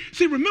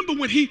 remember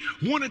when he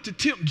wanted to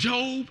tempt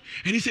Job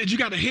and he said, you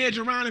got a hedge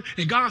around him,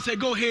 and God said,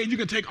 go ahead, you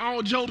can take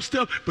all Job's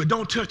stuff, but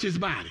don't touch his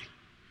body.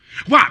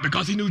 Why?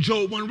 Because he knew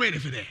Job wasn't ready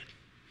for that.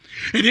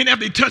 And then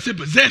after he touched his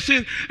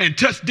possession and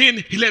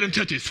then he let him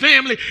touch his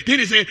family, then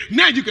he said,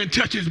 now you can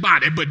touch his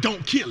body, but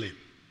don't kill him.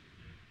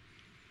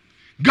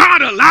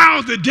 God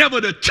allows the devil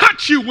to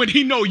touch you when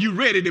he knows you're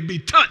ready to be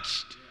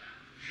touched.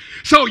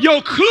 So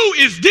your clue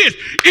is this: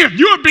 if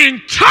you're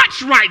being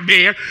touched right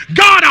there,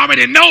 God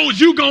already knows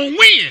you're going to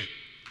win.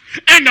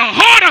 And the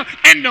harder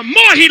and the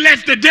more he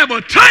lets the devil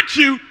touch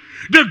you,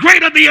 the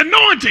greater the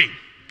anointing.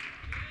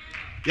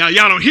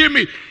 Y'all don't hear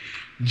me.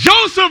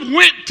 Joseph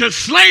went to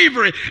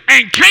slavery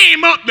and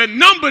came up the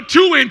number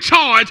 2 in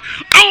charge,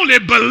 only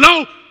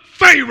below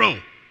Pharaoh.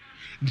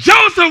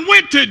 Joseph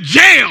went to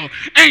jail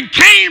and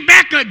came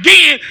back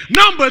again,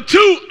 number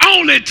 2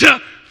 only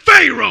to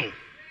Pharaoh.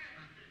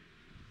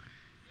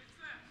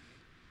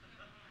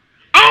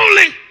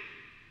 Only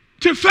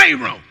to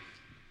Pharaoh.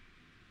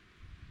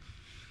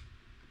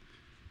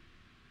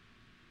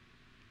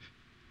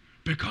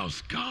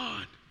 Because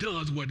God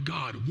does what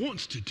God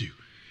wants to do.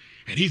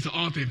 And he's the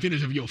author and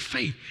finisher of your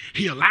faith.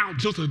 He allowed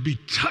Joseph to be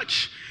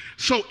touched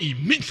so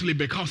immensely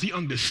because he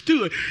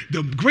understood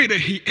the greater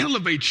he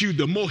elevates you,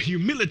 the more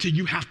humility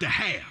you have to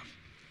have.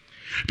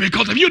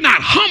 Because if you're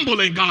not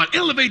humble and God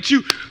elevates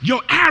you,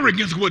 your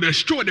arrogance will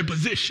destroy the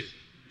position.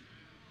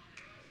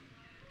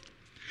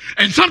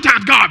 And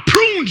sometimes God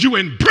prunes you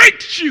and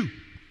breaks you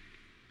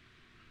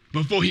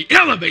before he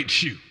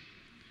elevates you.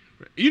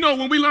 You know,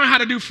 when we learn how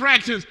to do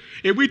fractions,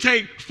 if we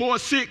take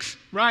 4/6,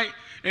 right?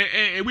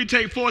 And we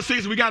take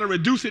 4/6, we got to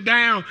reduce it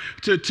down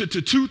to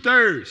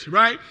 2/3,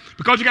 right?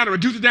 Because you got to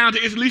reduce it down to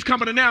its least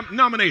common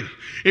denominator.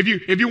 If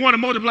you want to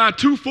multiply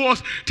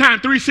 2/4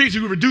 times 3/6,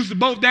 you reduce them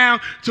both down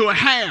to a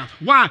half.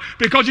 Why?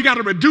 Because you got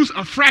to reduce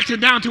a fraction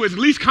down to its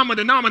least common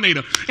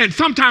denominator. And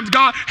sometimes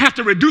God has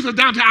to reduce us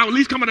down to our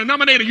least common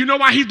denominator. You know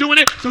why he's doing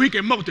it? So he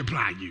can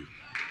multiply you.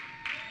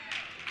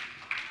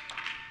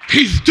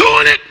 He's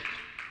doing it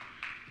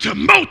to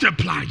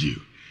multiply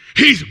you.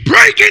 He's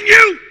breaking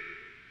you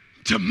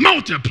to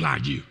multiply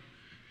you.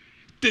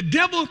 The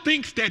devil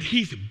thinks that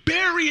he's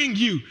burying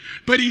you,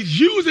 but he's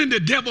using the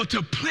devil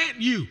to plant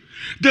you.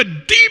 The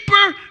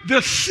deeper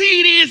the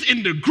seed is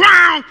in the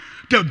ground,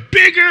 the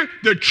bigger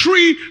the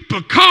tree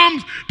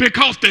becomes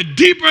because the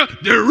deeper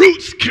the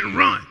roots can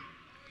run.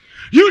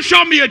 You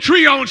show me a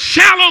tree on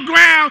shallow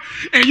ground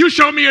and you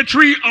show me a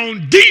tree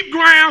on deep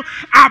ground,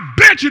 I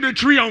bet you the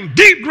tree on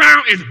deep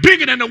ground is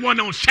bigger than the one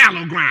on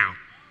shallow ground.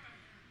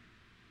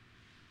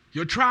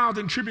 Your trials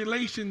and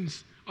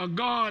tribulations are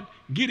God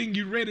getting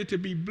you ready to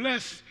be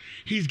blessed.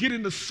 He's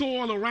getting the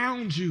soil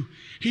around you.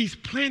 He's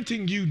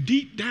planting you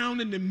deep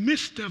down in the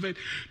midst of it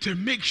to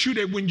make sure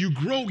that when you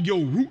grow,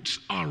 your roots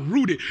are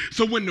rooted.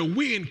 So when the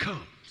wind comes.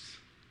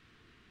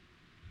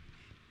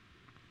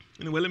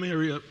 Anyway, let me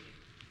hurry up.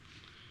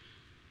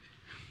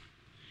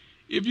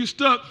 If you're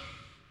stuck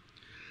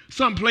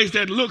someplace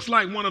that looks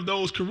like one of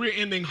those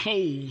career-ending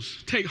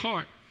holes, take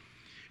heart.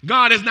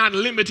 God is not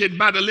limited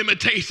by the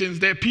limitations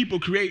that people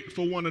create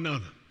for one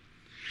another.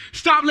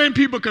 Stop letting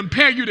people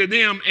compare you to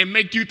them and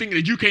make you think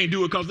that you can't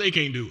do it because they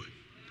can't do it.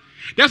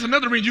 That's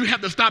another reason you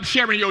have to stop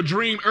sharing your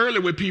dream early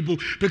with people,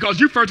 because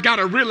you first got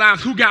to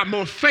realize who got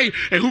more faith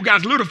and who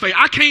got little faith.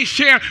 I can't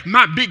share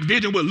my big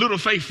vision with little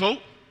faith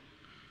folk.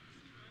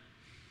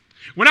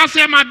 When I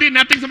say my vision,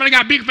 I think somebody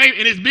got big faith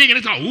and it's big and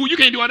it's like, oh, you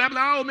can't do all that. I'm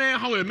like, oh, man,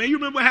 hold on, man. You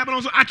remember what happened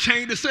on? I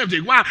changed the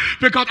subject. Why?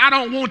 Because I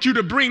don't want you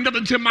to bring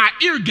nothing to my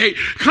ear gate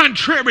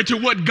contrary to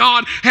what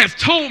God has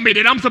told me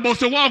that I'm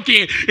supposed to walk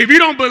in. If you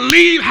don't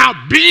believe how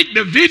big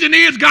the vision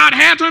is God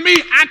has for me,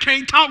 I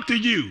can't talk to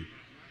you.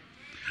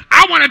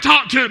 I want to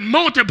talk to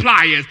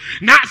multipliers,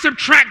 not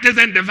subtractors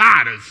and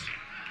dividers.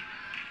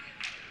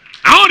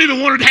 I don't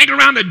even want to hang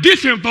around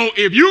addition folk.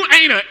 If you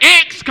ain't an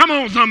X, come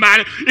on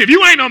somebody. If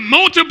you ain't a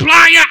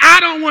multiplier, I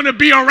don't want to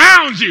be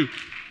around you.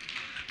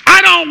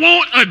 I don't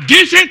want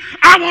addition.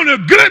 I want a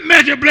good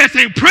measure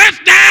blessing.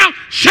 Pressed down,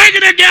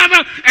 shaken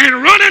together,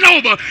 and running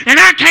over. And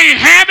I can't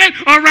have it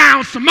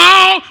around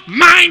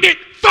small-minded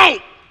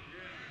folk.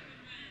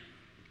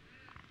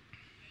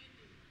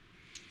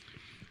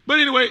 But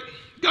anyway,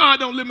 God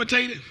don't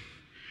limitate it.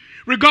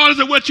 Regardless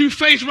of what you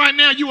face right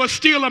now, you are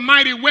still a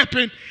mighty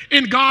weapon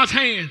in God's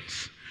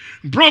hands.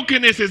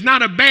 Brokenness is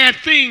not a bad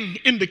thing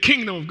in the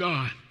kingdom of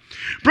God.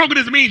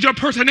 Brokenness means your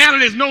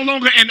personality is no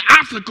longer an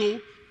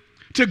obstacle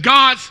to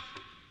God's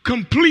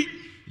complete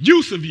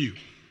use of you.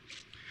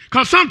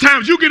 Because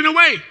sometimes you get in the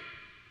way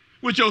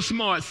with your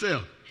smart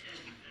self.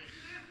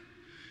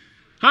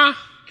 Huh?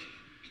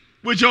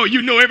 With your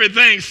you know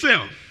everything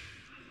self.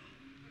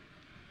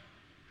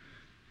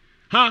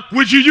 Huh?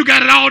 With you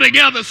got it all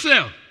together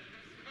self.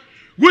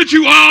 With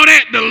you all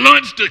that, the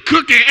lunch, the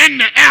cookie, and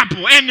the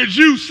apple, and the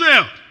juice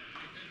self.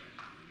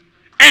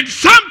 And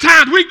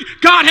sometimes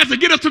God has to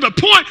get us to the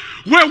point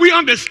where we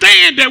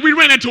understand that we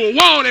ran into a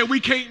wall that we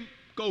can't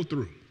go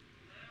through.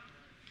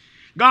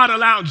 God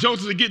allowed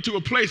Joseph to get to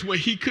a place where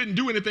he couldn't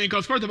do anything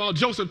because, first of all,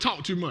 Joseph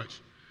talked too much.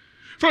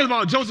 First of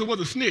all, Joseph was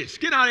a snitch.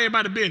 Get out of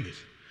everybody's business.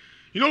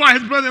 You know why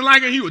his brother didn't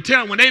like it? He would tell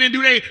them when they didn't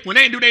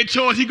do their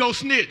chores, he go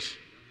snitch.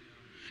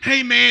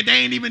 Hey, man, they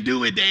ain't even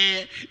do it,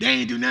 Dad. They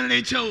ain't do none of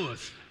their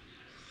chores.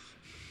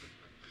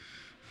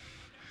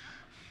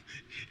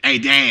 Hey,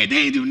 Dad, they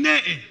ain't do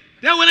nothing.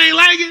 That one ain't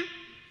like it?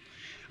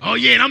 Oh,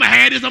 yeah, and I'm going to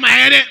have this, I'm going to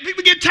have that.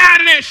 People get tired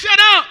of that. Shut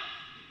up.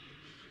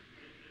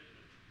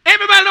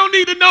 Everybody don't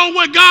need to know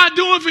what God's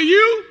doing for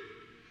you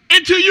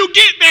until you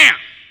get there.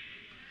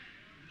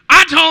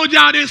 I told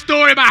y'all this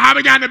story about how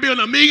we got in the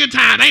building 1,000,000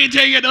 times. I ain't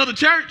tell you at the other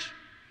church.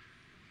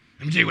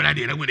 Let me tell you what I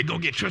did. I went to go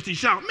get Trustee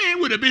Shaw. Man,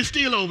 would have been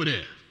still over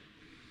there.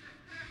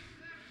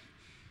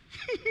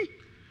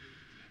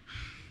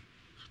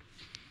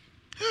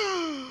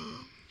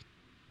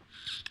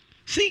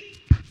 See,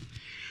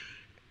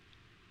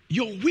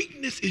 your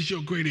weakness is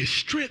your greatest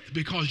strength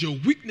because your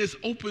weakness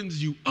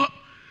opens you up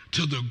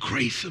to the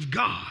grace of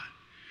God.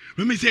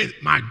 Remember, he said,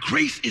 my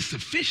grace is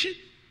sufficient.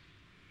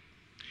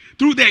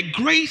 Through that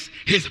grace,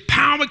 his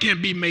power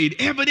can be made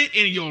evident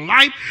in your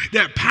life.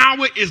 That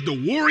power is the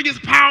warrior's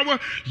power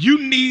you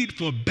need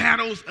for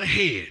battles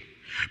ahead.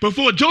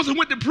 Before Joseph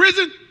went to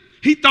prison,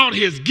 he thought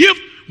his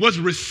gift was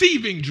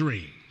receiving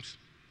dreams.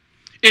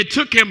 It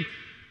took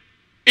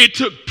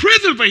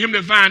prison for him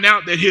to find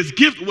out that his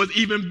gift was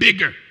even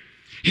bigger.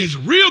 His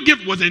real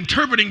gift was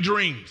interpreting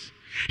dreams.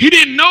 He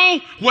didn't know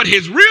what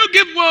his real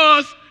gift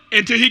was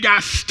until he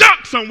got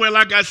stuck somewhere,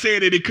 like I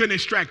said, that he couldn't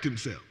extract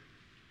himself.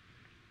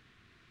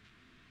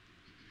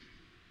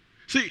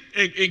 See,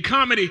 in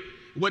comedy,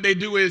 what they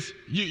do is,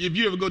 if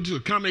you ever go to a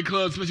comedy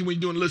club, especially when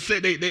you're doing a little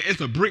set,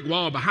 it's a brick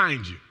wall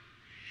behind you.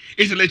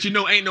 It's to let you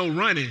know ain't no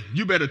running.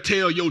 You better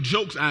tell your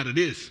jokes out of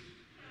this.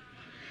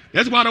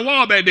 That's why the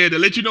wall back there, to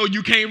let you know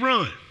you can't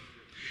run.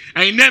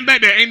 Ain't nothing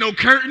back there. Ain't no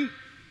curtain.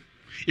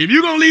 If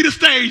you're going to leave the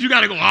stage, you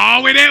got to go all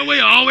the way that way,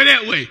 all the way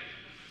that way.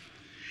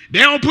 They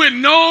don't put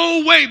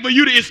no way for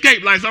you to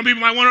escape. Like some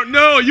people might want to,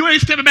 no, you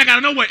ain't stepping back out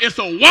of nowhere. It's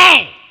a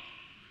wall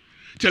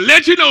to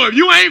let you know if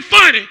you ain't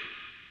funny,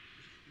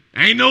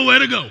 ain't nowhere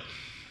to go.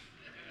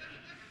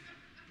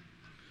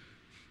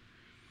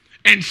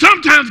 And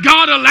sometimes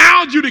God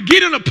allows you to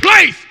get in a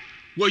place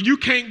where you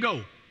can't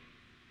go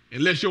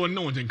unless your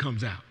anointing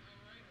comes out.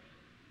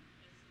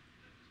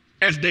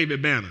 That's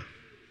David Banner.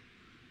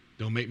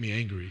 Don't make me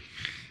angry.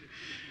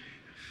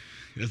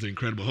 That's an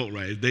Incredible Hulk,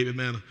 right? It's David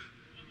Banner.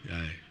 All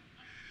right.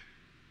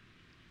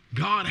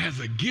 God has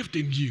a gift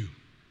in you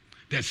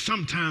that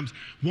sometimes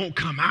won't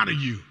come out of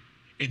you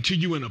until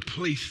you're in a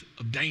place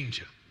of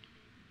danger.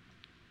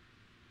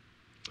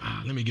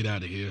 Let me get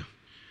out of here.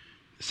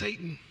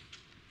 Satan.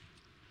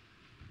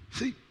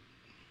 See,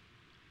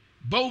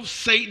 both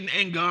Satan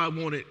and God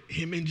wanted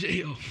him in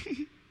jail.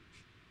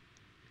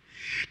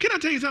 Can I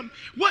tell you something?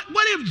 What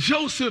if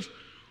Joseph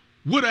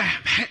would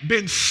have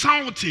been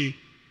salty?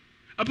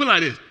 I'll put it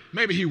like this.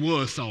 Maybe he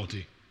was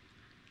salty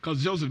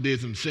because Joseph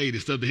did some shady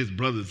stuff to his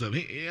brothers and stuff.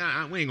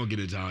 We ain't going to get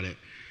into all that.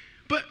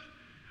 But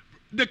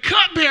the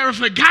cupbearer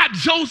forgot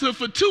Joseph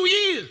for 2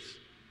 years.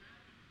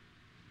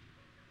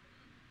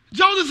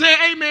 Joseph said,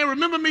 hey, man,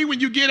 remember me when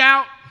you get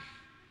out?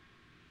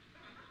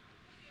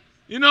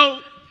 You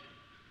know,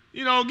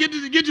 get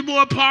your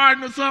boy a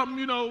pardon or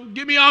something,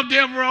 get me off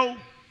death row.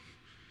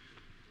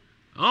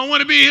 I don't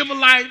want to be here for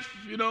life,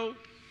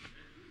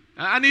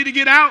 I need to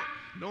get out.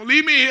 Don't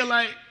leave me here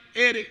like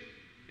Eddie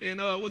and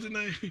what's his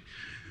name?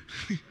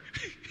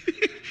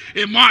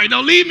 And Martin,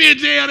 don't leave me in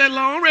jail that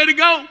long. I'm ready to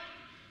go.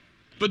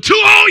 For 2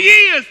 whole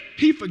years,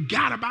 he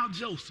forgot about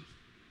Joseph.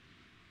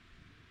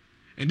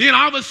 And then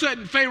all of a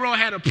sudden, Pharaoh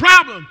had a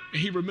problem,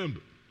 and he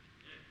remembered.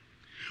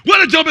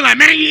 What if Job been like,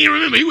 man, you didn't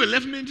remember? He would have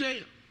left him in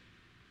jail.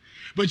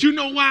 But you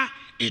know why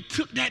it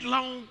took that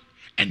long?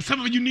 And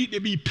some of you need to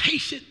be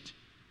patient.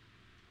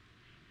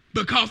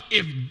 Because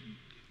if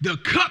the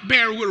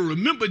cupbearer would have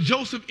remembered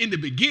Joseph in the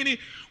beginning,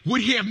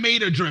 would he have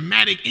made a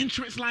dramatic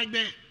entrance like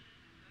that?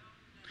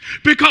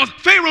 Because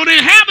Pharaoh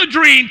didn't have a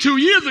dream 2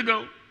 years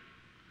ago.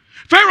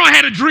 Pharaoh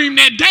had a dream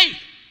that day.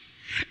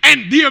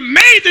 And the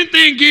amazing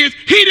thing is,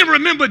 he didn't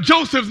remember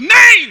Joseph's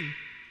name,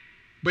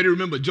 but he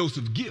remembered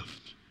Joseph's gift.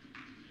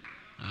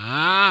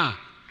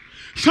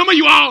 Some of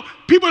you all,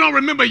 people don't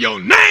remember your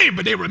name,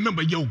 but they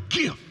remember your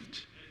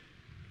gift.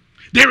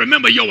 They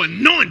remember your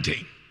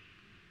anointing.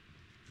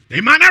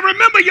 They might not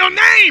remember your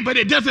name, but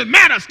it doesn't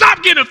matter.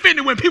 Stop getting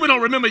offended when people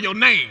don't remember your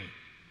name.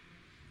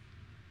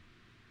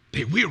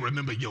 They will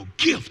remember your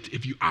gift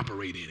if you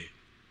operate in it.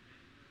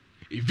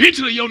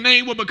 Eventually, your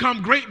name will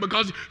become great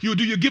because you'll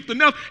do your gift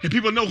enough and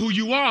people know who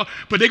you are,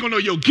 but they're going to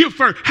know your gift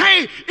first.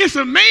 Hey, it's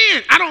a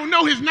man. I don't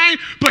know his name,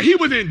 but he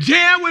was in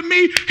jail with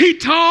me. He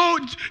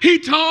told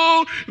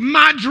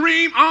my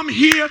dream, I'm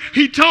here.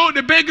 He told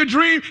the beggar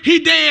dream, he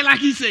dead like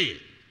he said.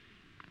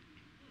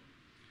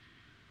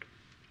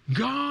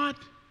 God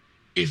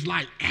is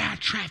like air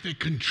traffic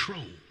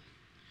control.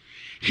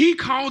 He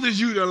causes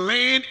you to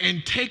land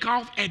and take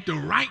off at the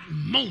right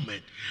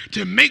moment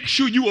to make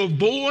sure you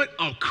avoid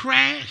a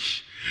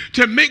crash,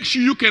 to make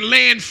sure you can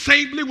land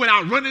safely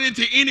without running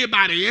into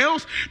anybody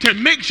else, to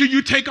make sure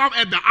you take off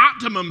at the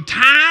optimum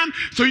time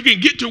so you can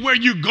get to where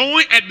you're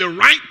going at the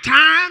right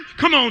time.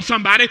 Come on,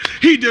 somebody.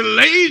 He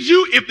delays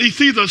you if he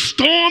sees a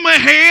storm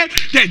ahead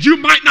that you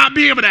might not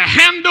be able to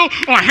handle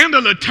or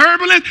handle the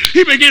turbulence.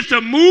 He begins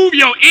to move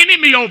your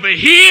enemy over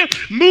here,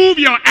 move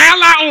your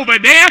ally over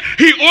there.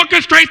 He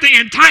orchestrates the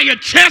entire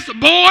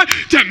chessboard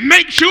to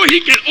make sure he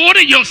can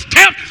order your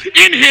steps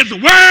in his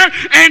word,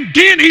 and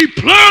then he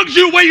plugs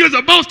you where you're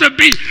supposed to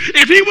be.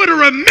 If he would have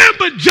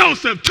remembered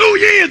Joseph 2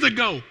 years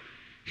ago,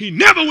 he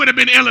never would have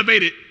been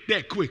elevated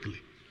that quickly.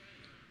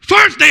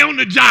 First day on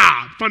the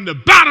job, from the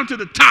bottom to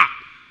the top.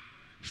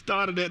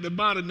 Started at the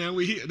bottom, now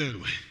we're here.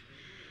 Anyway.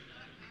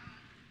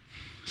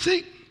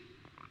 See,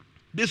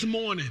 this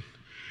morning,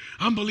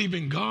 I'm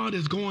believing God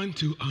is going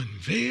to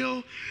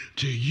unveil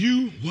to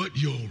you what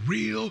your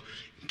real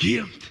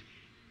gift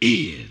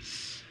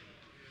is.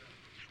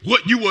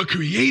 What you were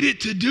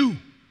created to do.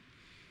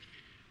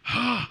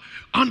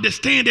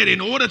 Understand that in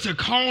order to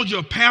cause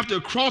your path to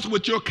cross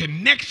with your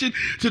connection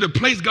to the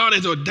place God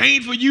has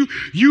ordained for you,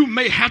 you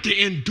may have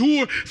to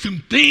endure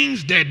some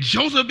things that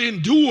Joseph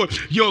endured.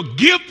 Your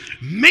gift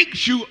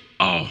makes you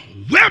a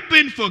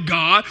weapon for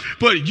God,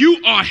 but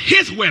you are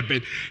his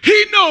weapon.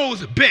 He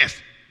knows best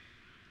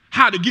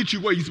how to get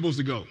you where you're supposed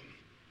to go.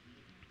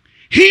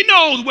 He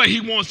knows where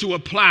he wants to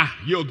apply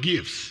your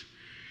gifts.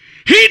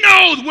 He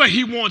knows where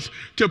he wants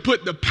to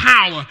put the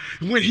power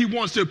when he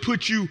wants to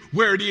put you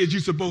where it is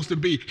you're supposed to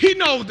be. He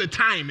knows the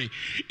timing.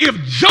 If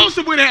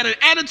Joseph would have had an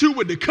attitude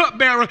with the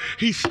cupbearer,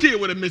 he still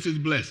would have missed his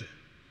blessing.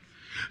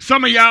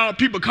 Some of y'all,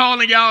 people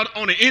calling y'all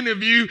on an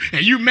interview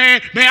and you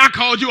mad, man, I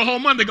called you a whole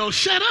month ago.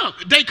 Shut up.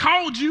 They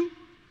called you.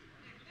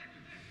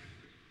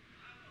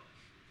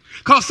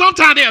 Because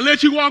sometimes they'll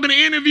let you walk in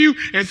the interview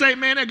and say,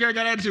 man, that girl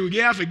got attitude.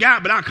 Yeah, I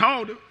forgot, but I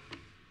called her.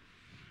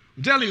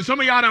 I'm telling you, some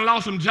of y'all done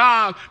lost some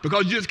jobs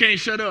because you just can't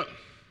shut up.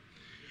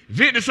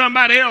 Vent to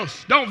somebody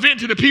else. Don't vent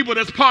to the people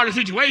that's part of the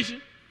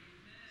situation.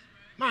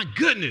 My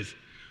goodness.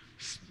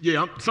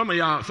 Yeah, some of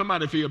y'all,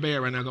 somebody feel bad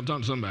right now. I'm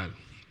talking to somebody.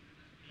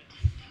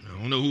 I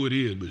don't know who it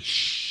is, but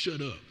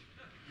shut up.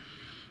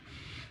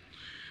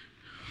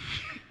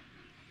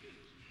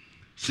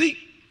 See,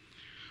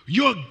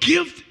 your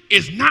gift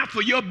is not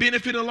for your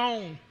benefit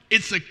alone.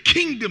 It's a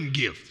kingdom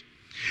gift.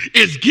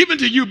 It's given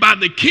to you by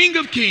the King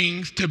of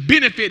Kings to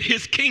benefit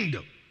his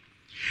kingdom.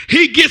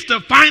 He gets the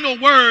final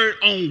word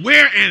on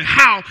where and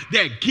how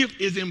that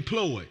gift is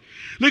employed.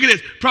 Look at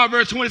this,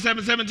 Proverbs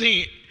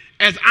 27:17.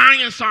 As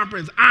iron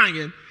sharpens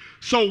iron,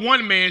 so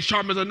one man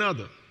sharpens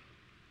another.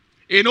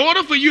 In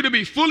order for you to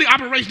be fully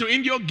operational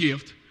in your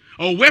gift,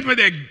 a weapon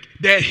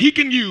that he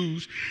can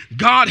use,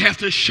 God has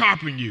to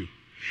sharpen you.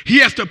 He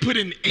has to put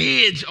an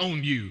edge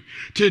on you.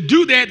 To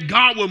do that,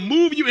 God will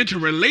move you into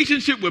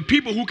relationship with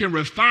people who can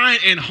refine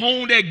and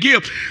hone that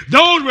gift.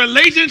 Those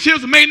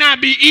relationships may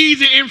not be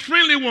easy and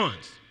friendly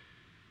ones.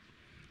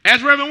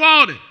 Ask Reverend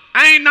Walden.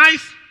 I ain't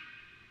nice.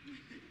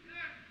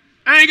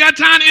 I ain't got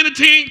time to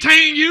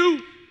entertain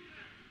you.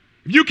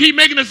 If you keep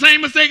making the same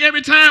mistake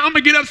every time, I'm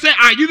going to get upset.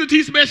 I used to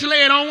teach special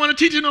ed. I don't want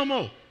to teach it no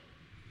more.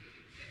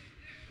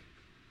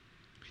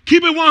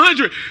 Keep it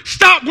 100.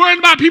 Stop worrying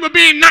about people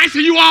being nice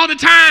to you all the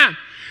time.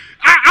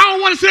 I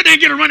don't want to sit there and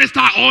get a running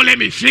start. Oh, let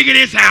me figure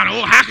this out.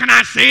 Oh, how can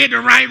I say it the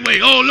right way?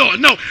 Oh, Lord.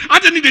 No, I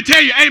just need to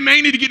tell you, hey, man,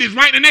 you need to get this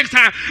right the next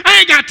time. I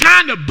ain't got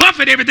time to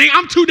buffet everything.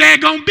 I'm too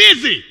daggone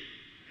busy.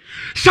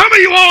 Some of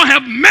you all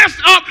have messed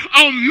up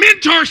on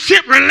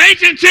mentorship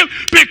relationship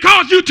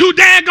because you too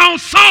daggone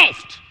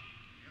soft.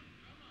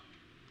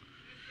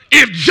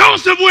 If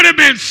Joseph would have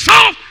been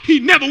soft, he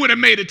never would have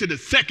made it to the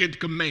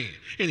second command.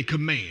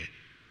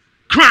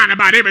 Crying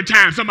about every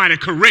time somebody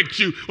corrects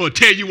you or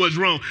tell you what's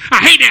wrong. I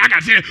hate that. I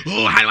got to say,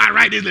 oh, how do I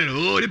write this letter?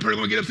 Oh, this person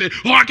going to get upset.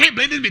 Oh, I can't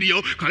play this video.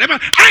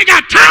 I ain't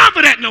got time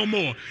for that no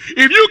more.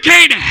 If you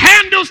can't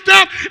handle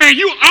stuff and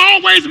you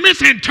always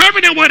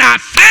misinterpreting what I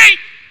say,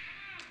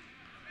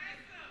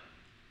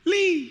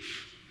 leave.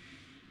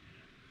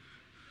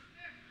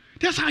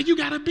 That's how you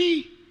got to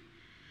be.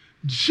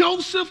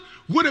 Joseph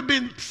would have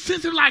been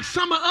sensitive like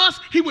some of us.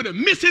 He would have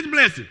missed his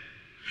blessing.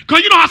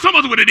 Because you know how some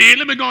of us would have did.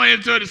 Let me go ahead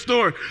and tell the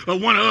story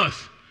of one of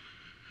us.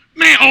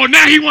 Man, oh,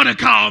 now he want to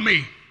call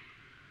me.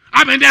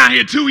 I've been down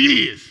here 2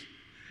 years.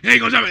 And he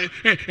going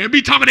to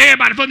be talking to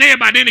everybody, fussing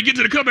everybody, then to get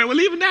to the cupboard. Well,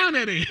 leave him down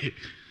there then.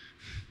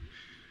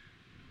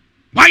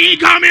 Why you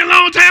ain't called me a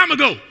long time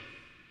ago?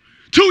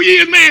 2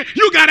 years, man.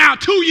 You got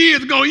out 2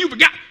 years ago and you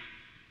forgot.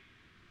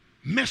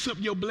 Mess up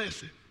your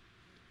blessing.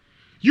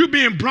 You're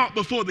being brought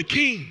before the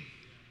king.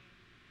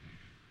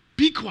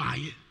 Be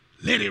quiet.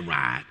 Let it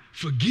ride.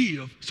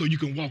 Forgive so you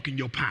can walk in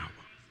your power.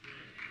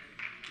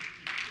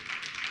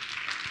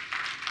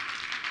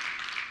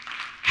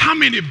 How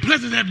many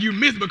blessings have you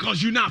missed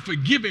because you're not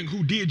forgiving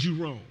who did you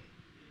wrong?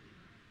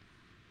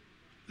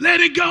 Let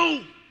it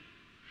go.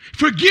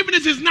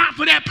 Forgiveness is not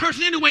for that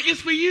person anyway.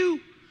 It's for you.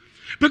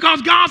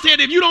 Because God said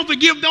if you don't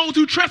forgive those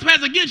who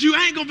trespass against you,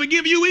 I ain't going to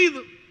forgive you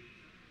either.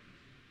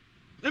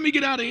 Let me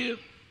get out of here.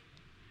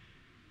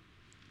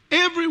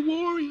 Every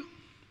warrior,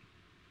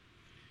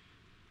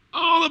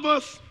 all of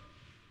us,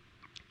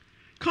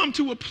 come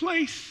to a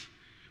place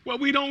where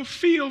we don't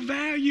feel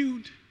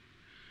valued.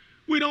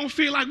 We don't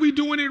feel like we're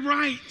doing it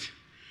right.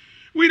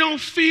 We don't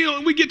feel,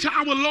 and we get to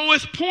our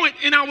lowest point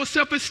and our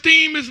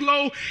self-esteem is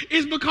low.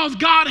 It's because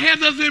God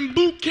has us in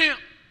boot camp,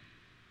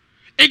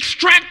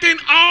 extracting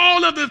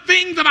all of the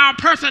things of our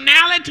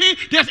personality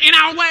that's in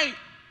our way.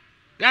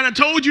 I done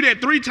told you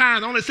that 3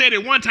 times. I only said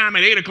it 1 time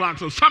at 8 o'clock,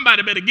 so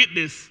somebody better get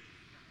this.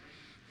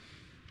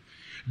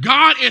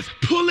 God is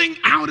pulling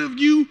out of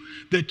you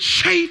the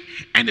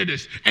chafe and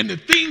the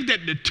things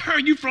that deter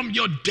you from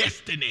your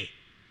destiny.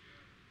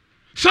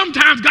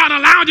 Sometimes God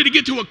allows you to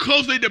get to a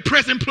closely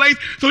depressing place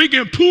so he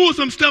can pull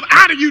some stuff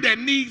out of you that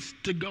needs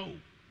to go.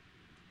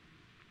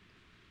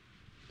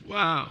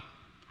 Wow.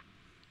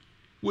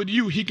 With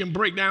you, he can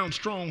break down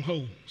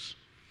strongholds.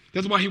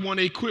 That's why he want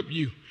to equip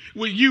you.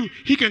 With you,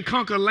 he can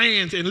conquer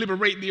lands and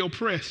liberate the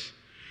oppressed.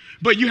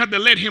 But you have to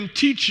let him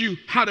teach you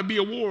how to be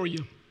a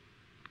warrior.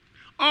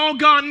 All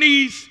God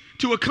needs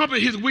to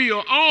accomplish his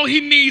will, all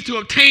he needs to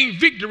obtain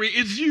victory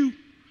is you.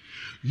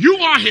 You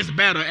are his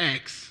battle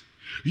axe.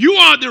 You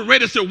are the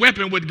registered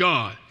weapon with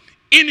God.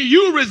 In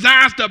you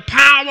resides the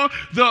power,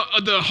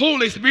 the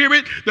Holy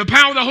Spirit, the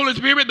power of the Holy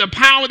Spirit, the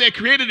power that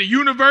created the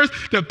universe,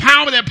 the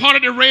power that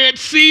parted the Red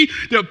Sea,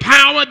 the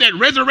power that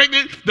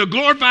resurrected the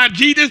glorified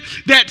Jesus.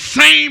 That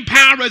same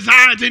power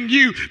resides in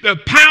you. The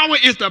power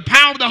is the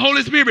power of the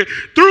Holy Spirit.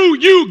 Through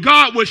you,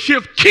 God will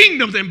shift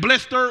kingdoms and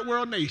bless third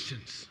world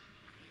nations.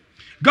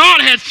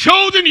 God has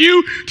chosen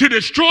you to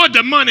destroy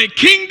demonic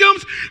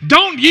kingdoms.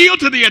 Don't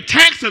yield to the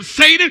attacks of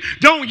Satan.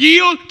 Don't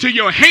yield to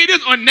your haters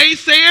or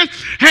naysayers.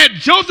 Had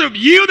Joseph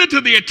yielded to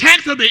the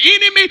attacks of the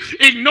enemy,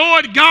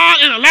 ignored God,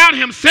 and allowed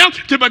himself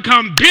to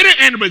become bitter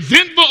and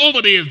resentful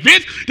over the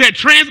events that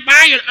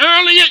transpired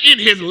earlier in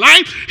his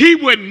life, he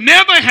would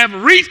never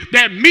have reached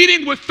that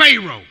meeting with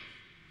Pharaoh.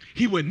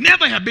 He would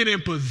never have been in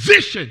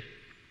position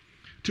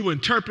to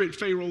interpret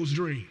Pharaoh's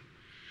dream.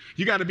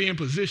 You got to be in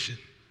position.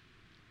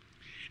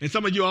 And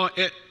some of y'all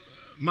at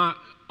my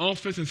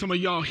office and some of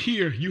y'all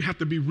here, you have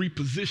to be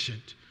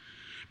repositioned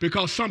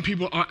because some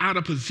people are out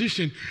of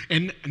position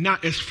and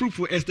not as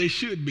fruitful as they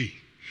should be.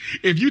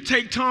 If you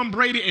take Tom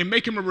Brady and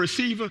make him a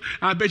receiver,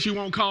 I bet you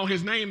won't call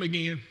his name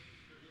again.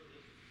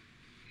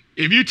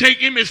 If you take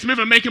Emmitt Smith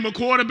and make him a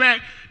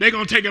quarterback, they're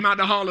going to take him out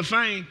the Hall of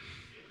Fame.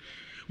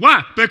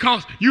 Why?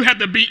 Because you have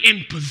to be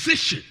in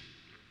position.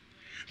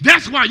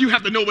 That's why you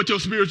have to know what your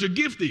spiritual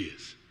gift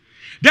is.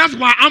 That's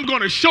why I'm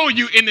going to show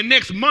you in the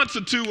next months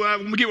or two,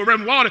 when we get with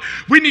Reverend Walter,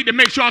 we need to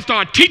make sure I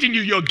start teaching you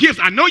your gifts.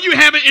 I know you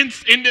have it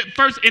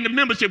in the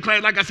membership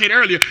class, like I said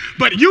earlier,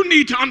 but you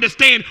need to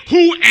understand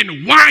who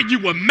and why you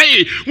were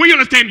made. When you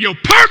understand your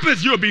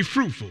purpose, you'll be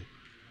fruitful.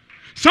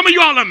 Some of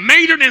y'all are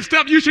majoring in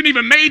stuff you shouldn't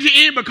even major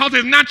in because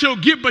it's not your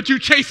gift, but you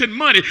chasing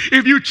money.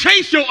 If you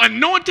chase your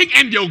anointing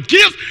and your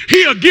gifts,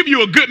 he'll give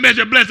you a good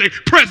measure of blessing,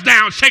 pressed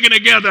down, shaken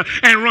together,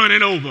 and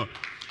running over.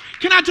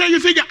 Can I tell you a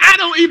secret? I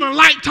don't even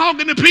like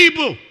talking to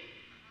people.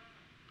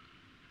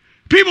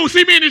 People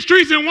see me in the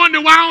streets and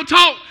wonder why I don't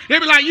talk. They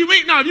be like,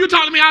 if you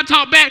talk to me, I'll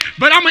talk back.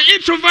 But I'm an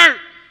introvert.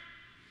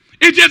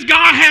 It's just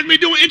God has me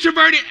doing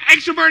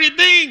extroverted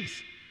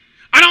things.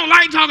 I don't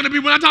like talking to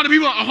people. When I talk to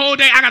people a whole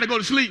day, I got to go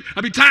to sleep.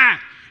 I'll be tired.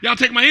 Y'all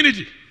take my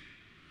energy.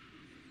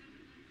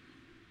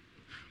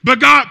 But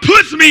God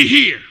puts me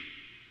here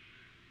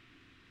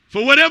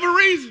for whatever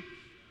reason.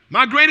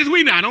 My greatest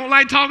weakness, I don't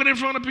like talking in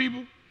front of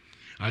people.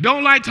 I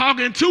don't like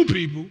talking to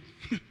people.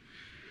 I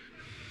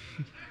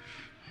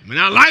mean,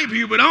 I like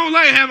people, but I don't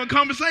like having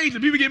conversations.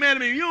 People get mad at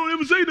me. You don't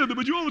ever say nothing,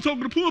 but you always talk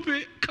to the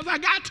pulpit because I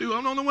got to.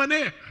 I'm the only one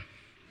there.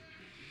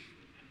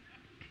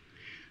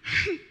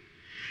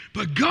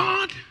 But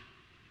God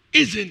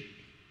isn't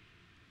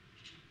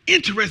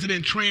interested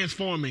in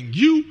transforming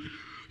you,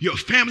 your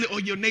family, or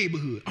your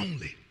neighborhood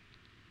only.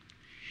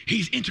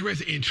 He's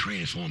interested in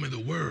transforming the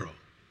world.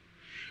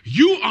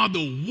 You are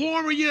the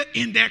warrior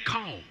in that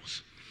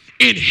cause.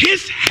 In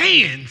his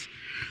hands,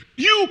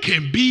 you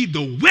can be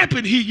the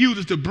weapon he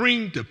uses to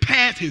bring to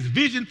pass his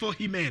vision for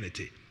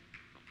humanity.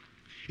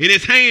 In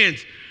his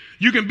hands,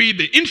 you can be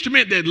the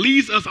instrument that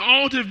leads us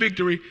all to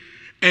victory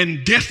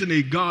and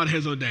destiny God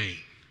has ordained.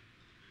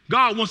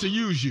 God wants to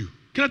use you.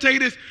 Can I tell you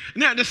this?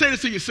 Now, just say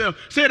this to yourself.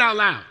 Say it out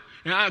loud.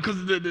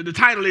 Because the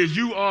title is,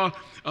 You Are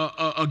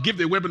a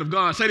Gifted Weapon of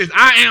God. Say this.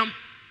 I am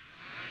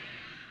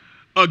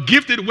a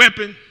gifted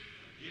weapon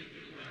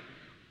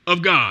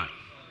of God.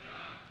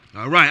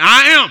 All right.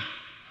 I am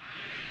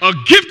a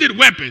gifted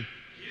weapon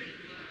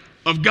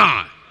of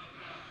God.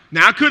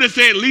 Now, I could have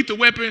said lethal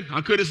weapon.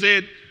 I could have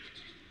said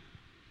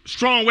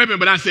strong weapon,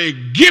 but I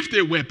said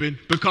gifted weapon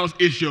because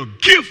it's your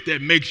gift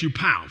that makes you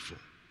powerful.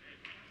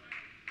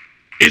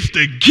 It's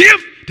the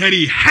gift that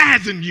he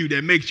has in you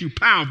that makes you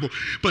powerful.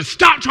 But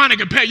stop trying to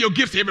compare your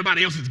gifts to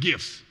everybody else's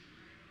gifts.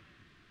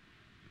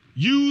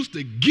 Use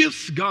the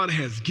gifts God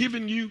has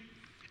given you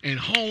and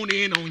hone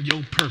in on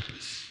your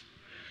purpose.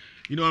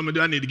 You know what I'm going to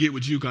do? I need to get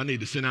with you because I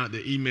need to send out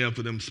the email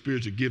for them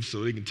spiritual gifts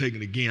so they can take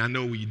it again. I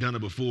know we've done it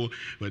before,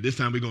 but this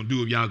time we're going to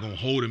do it. Y'all going to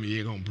hold them.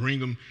 You're going to bring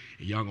them,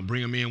 and y'all going to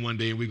bring them in one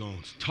day, and we're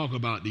going to talk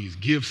about these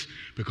gifts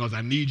because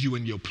I need you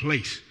in your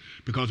place.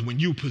 Because when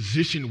you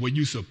position where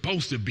you're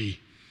supposed to be,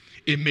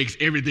 it makes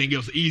everything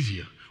else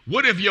easier.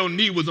 What if your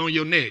knee was on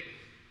your neck?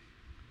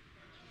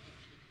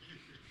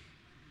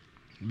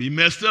 Be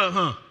messed up,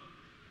 huh?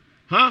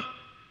 Huh?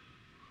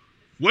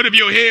 What if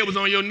your head was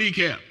on your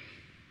kneecap?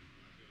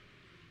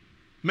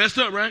 Messed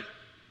up, right?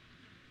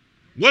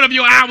 What if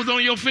your eye was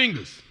on your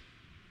fingers?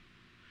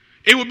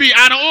 It would be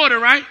out of order,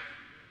 right?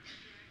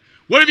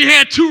 What if you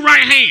had two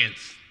right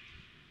hands?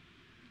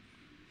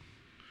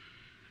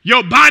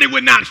 Your body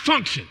would not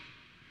function.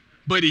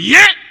 But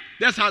yet,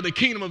 that's how the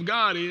kingdom of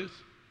God is.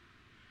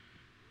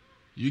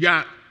 You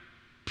got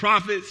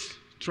prophets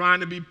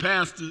trying to be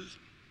pastors.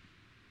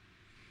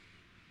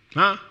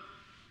 Huh?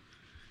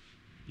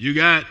 You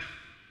got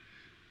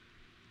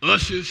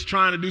ushers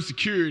trying to do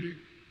security.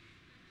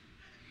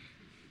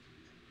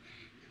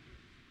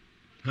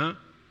 Huh?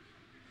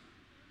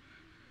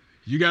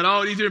 You got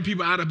all these different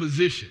people out of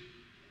position.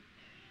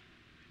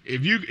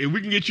 If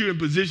we can get you in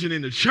position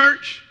in the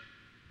church,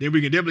 then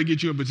we can definitely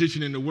get you in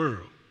position in the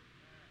world.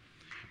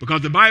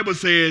 Because the Bible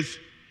says,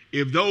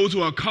 if those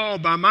who are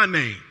called by my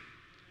name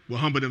will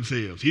humble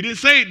themselves. He didn't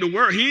say the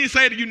word. He didn't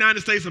say the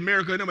United States of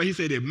America. No, he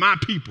said that my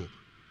people,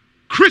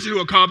 Christians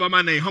who are called by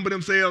my name, humble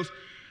themselves,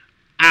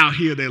 I'll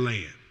heal their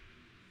land.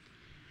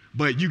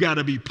 But you got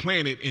to be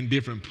planted in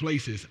different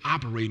places,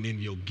 operating in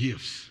your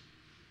gifts.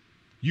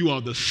 You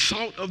are the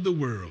salt of the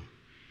world,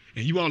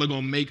 and you all are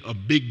going to make a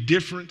big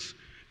difference.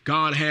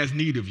 God has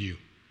need of you.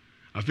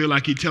 I feel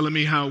like he's telling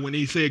me how when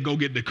he said go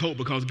get the coat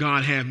because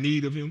God has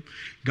need of him,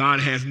 God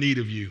has need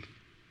of you.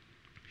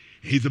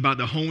 He's about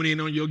to hone in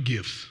on your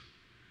gifts.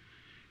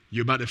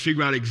 You're about to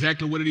figure out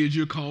exactly what it is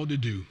you're called to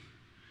do.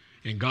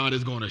 And God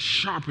is going to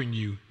sharpen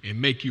you and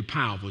make you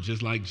powerful,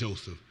 just like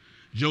Joseph.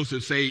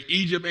 Joseph saved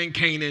Egypt and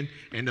Canaan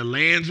and the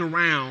lands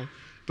around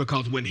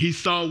because when he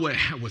saw what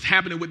was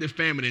happening with the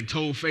famine and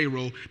told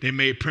Pharaoh, they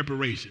made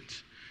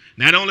preparations.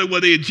 Not only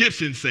were the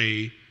Egyptians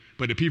saved,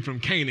 but the people from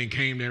Canaan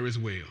came there as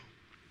well.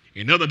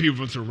 And other people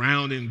from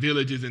surrounding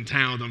villages and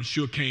towns, I'm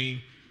sure,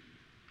 came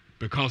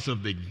because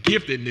of the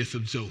giftedness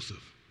of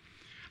Joseph.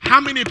 How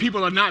many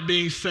people are not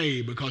being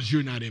saved because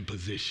you're not in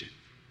position?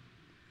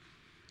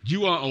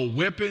 You are a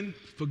weapon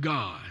for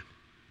God.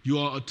 You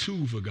are a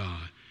tool for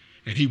God,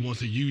 and he wants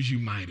to use you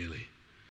mightily.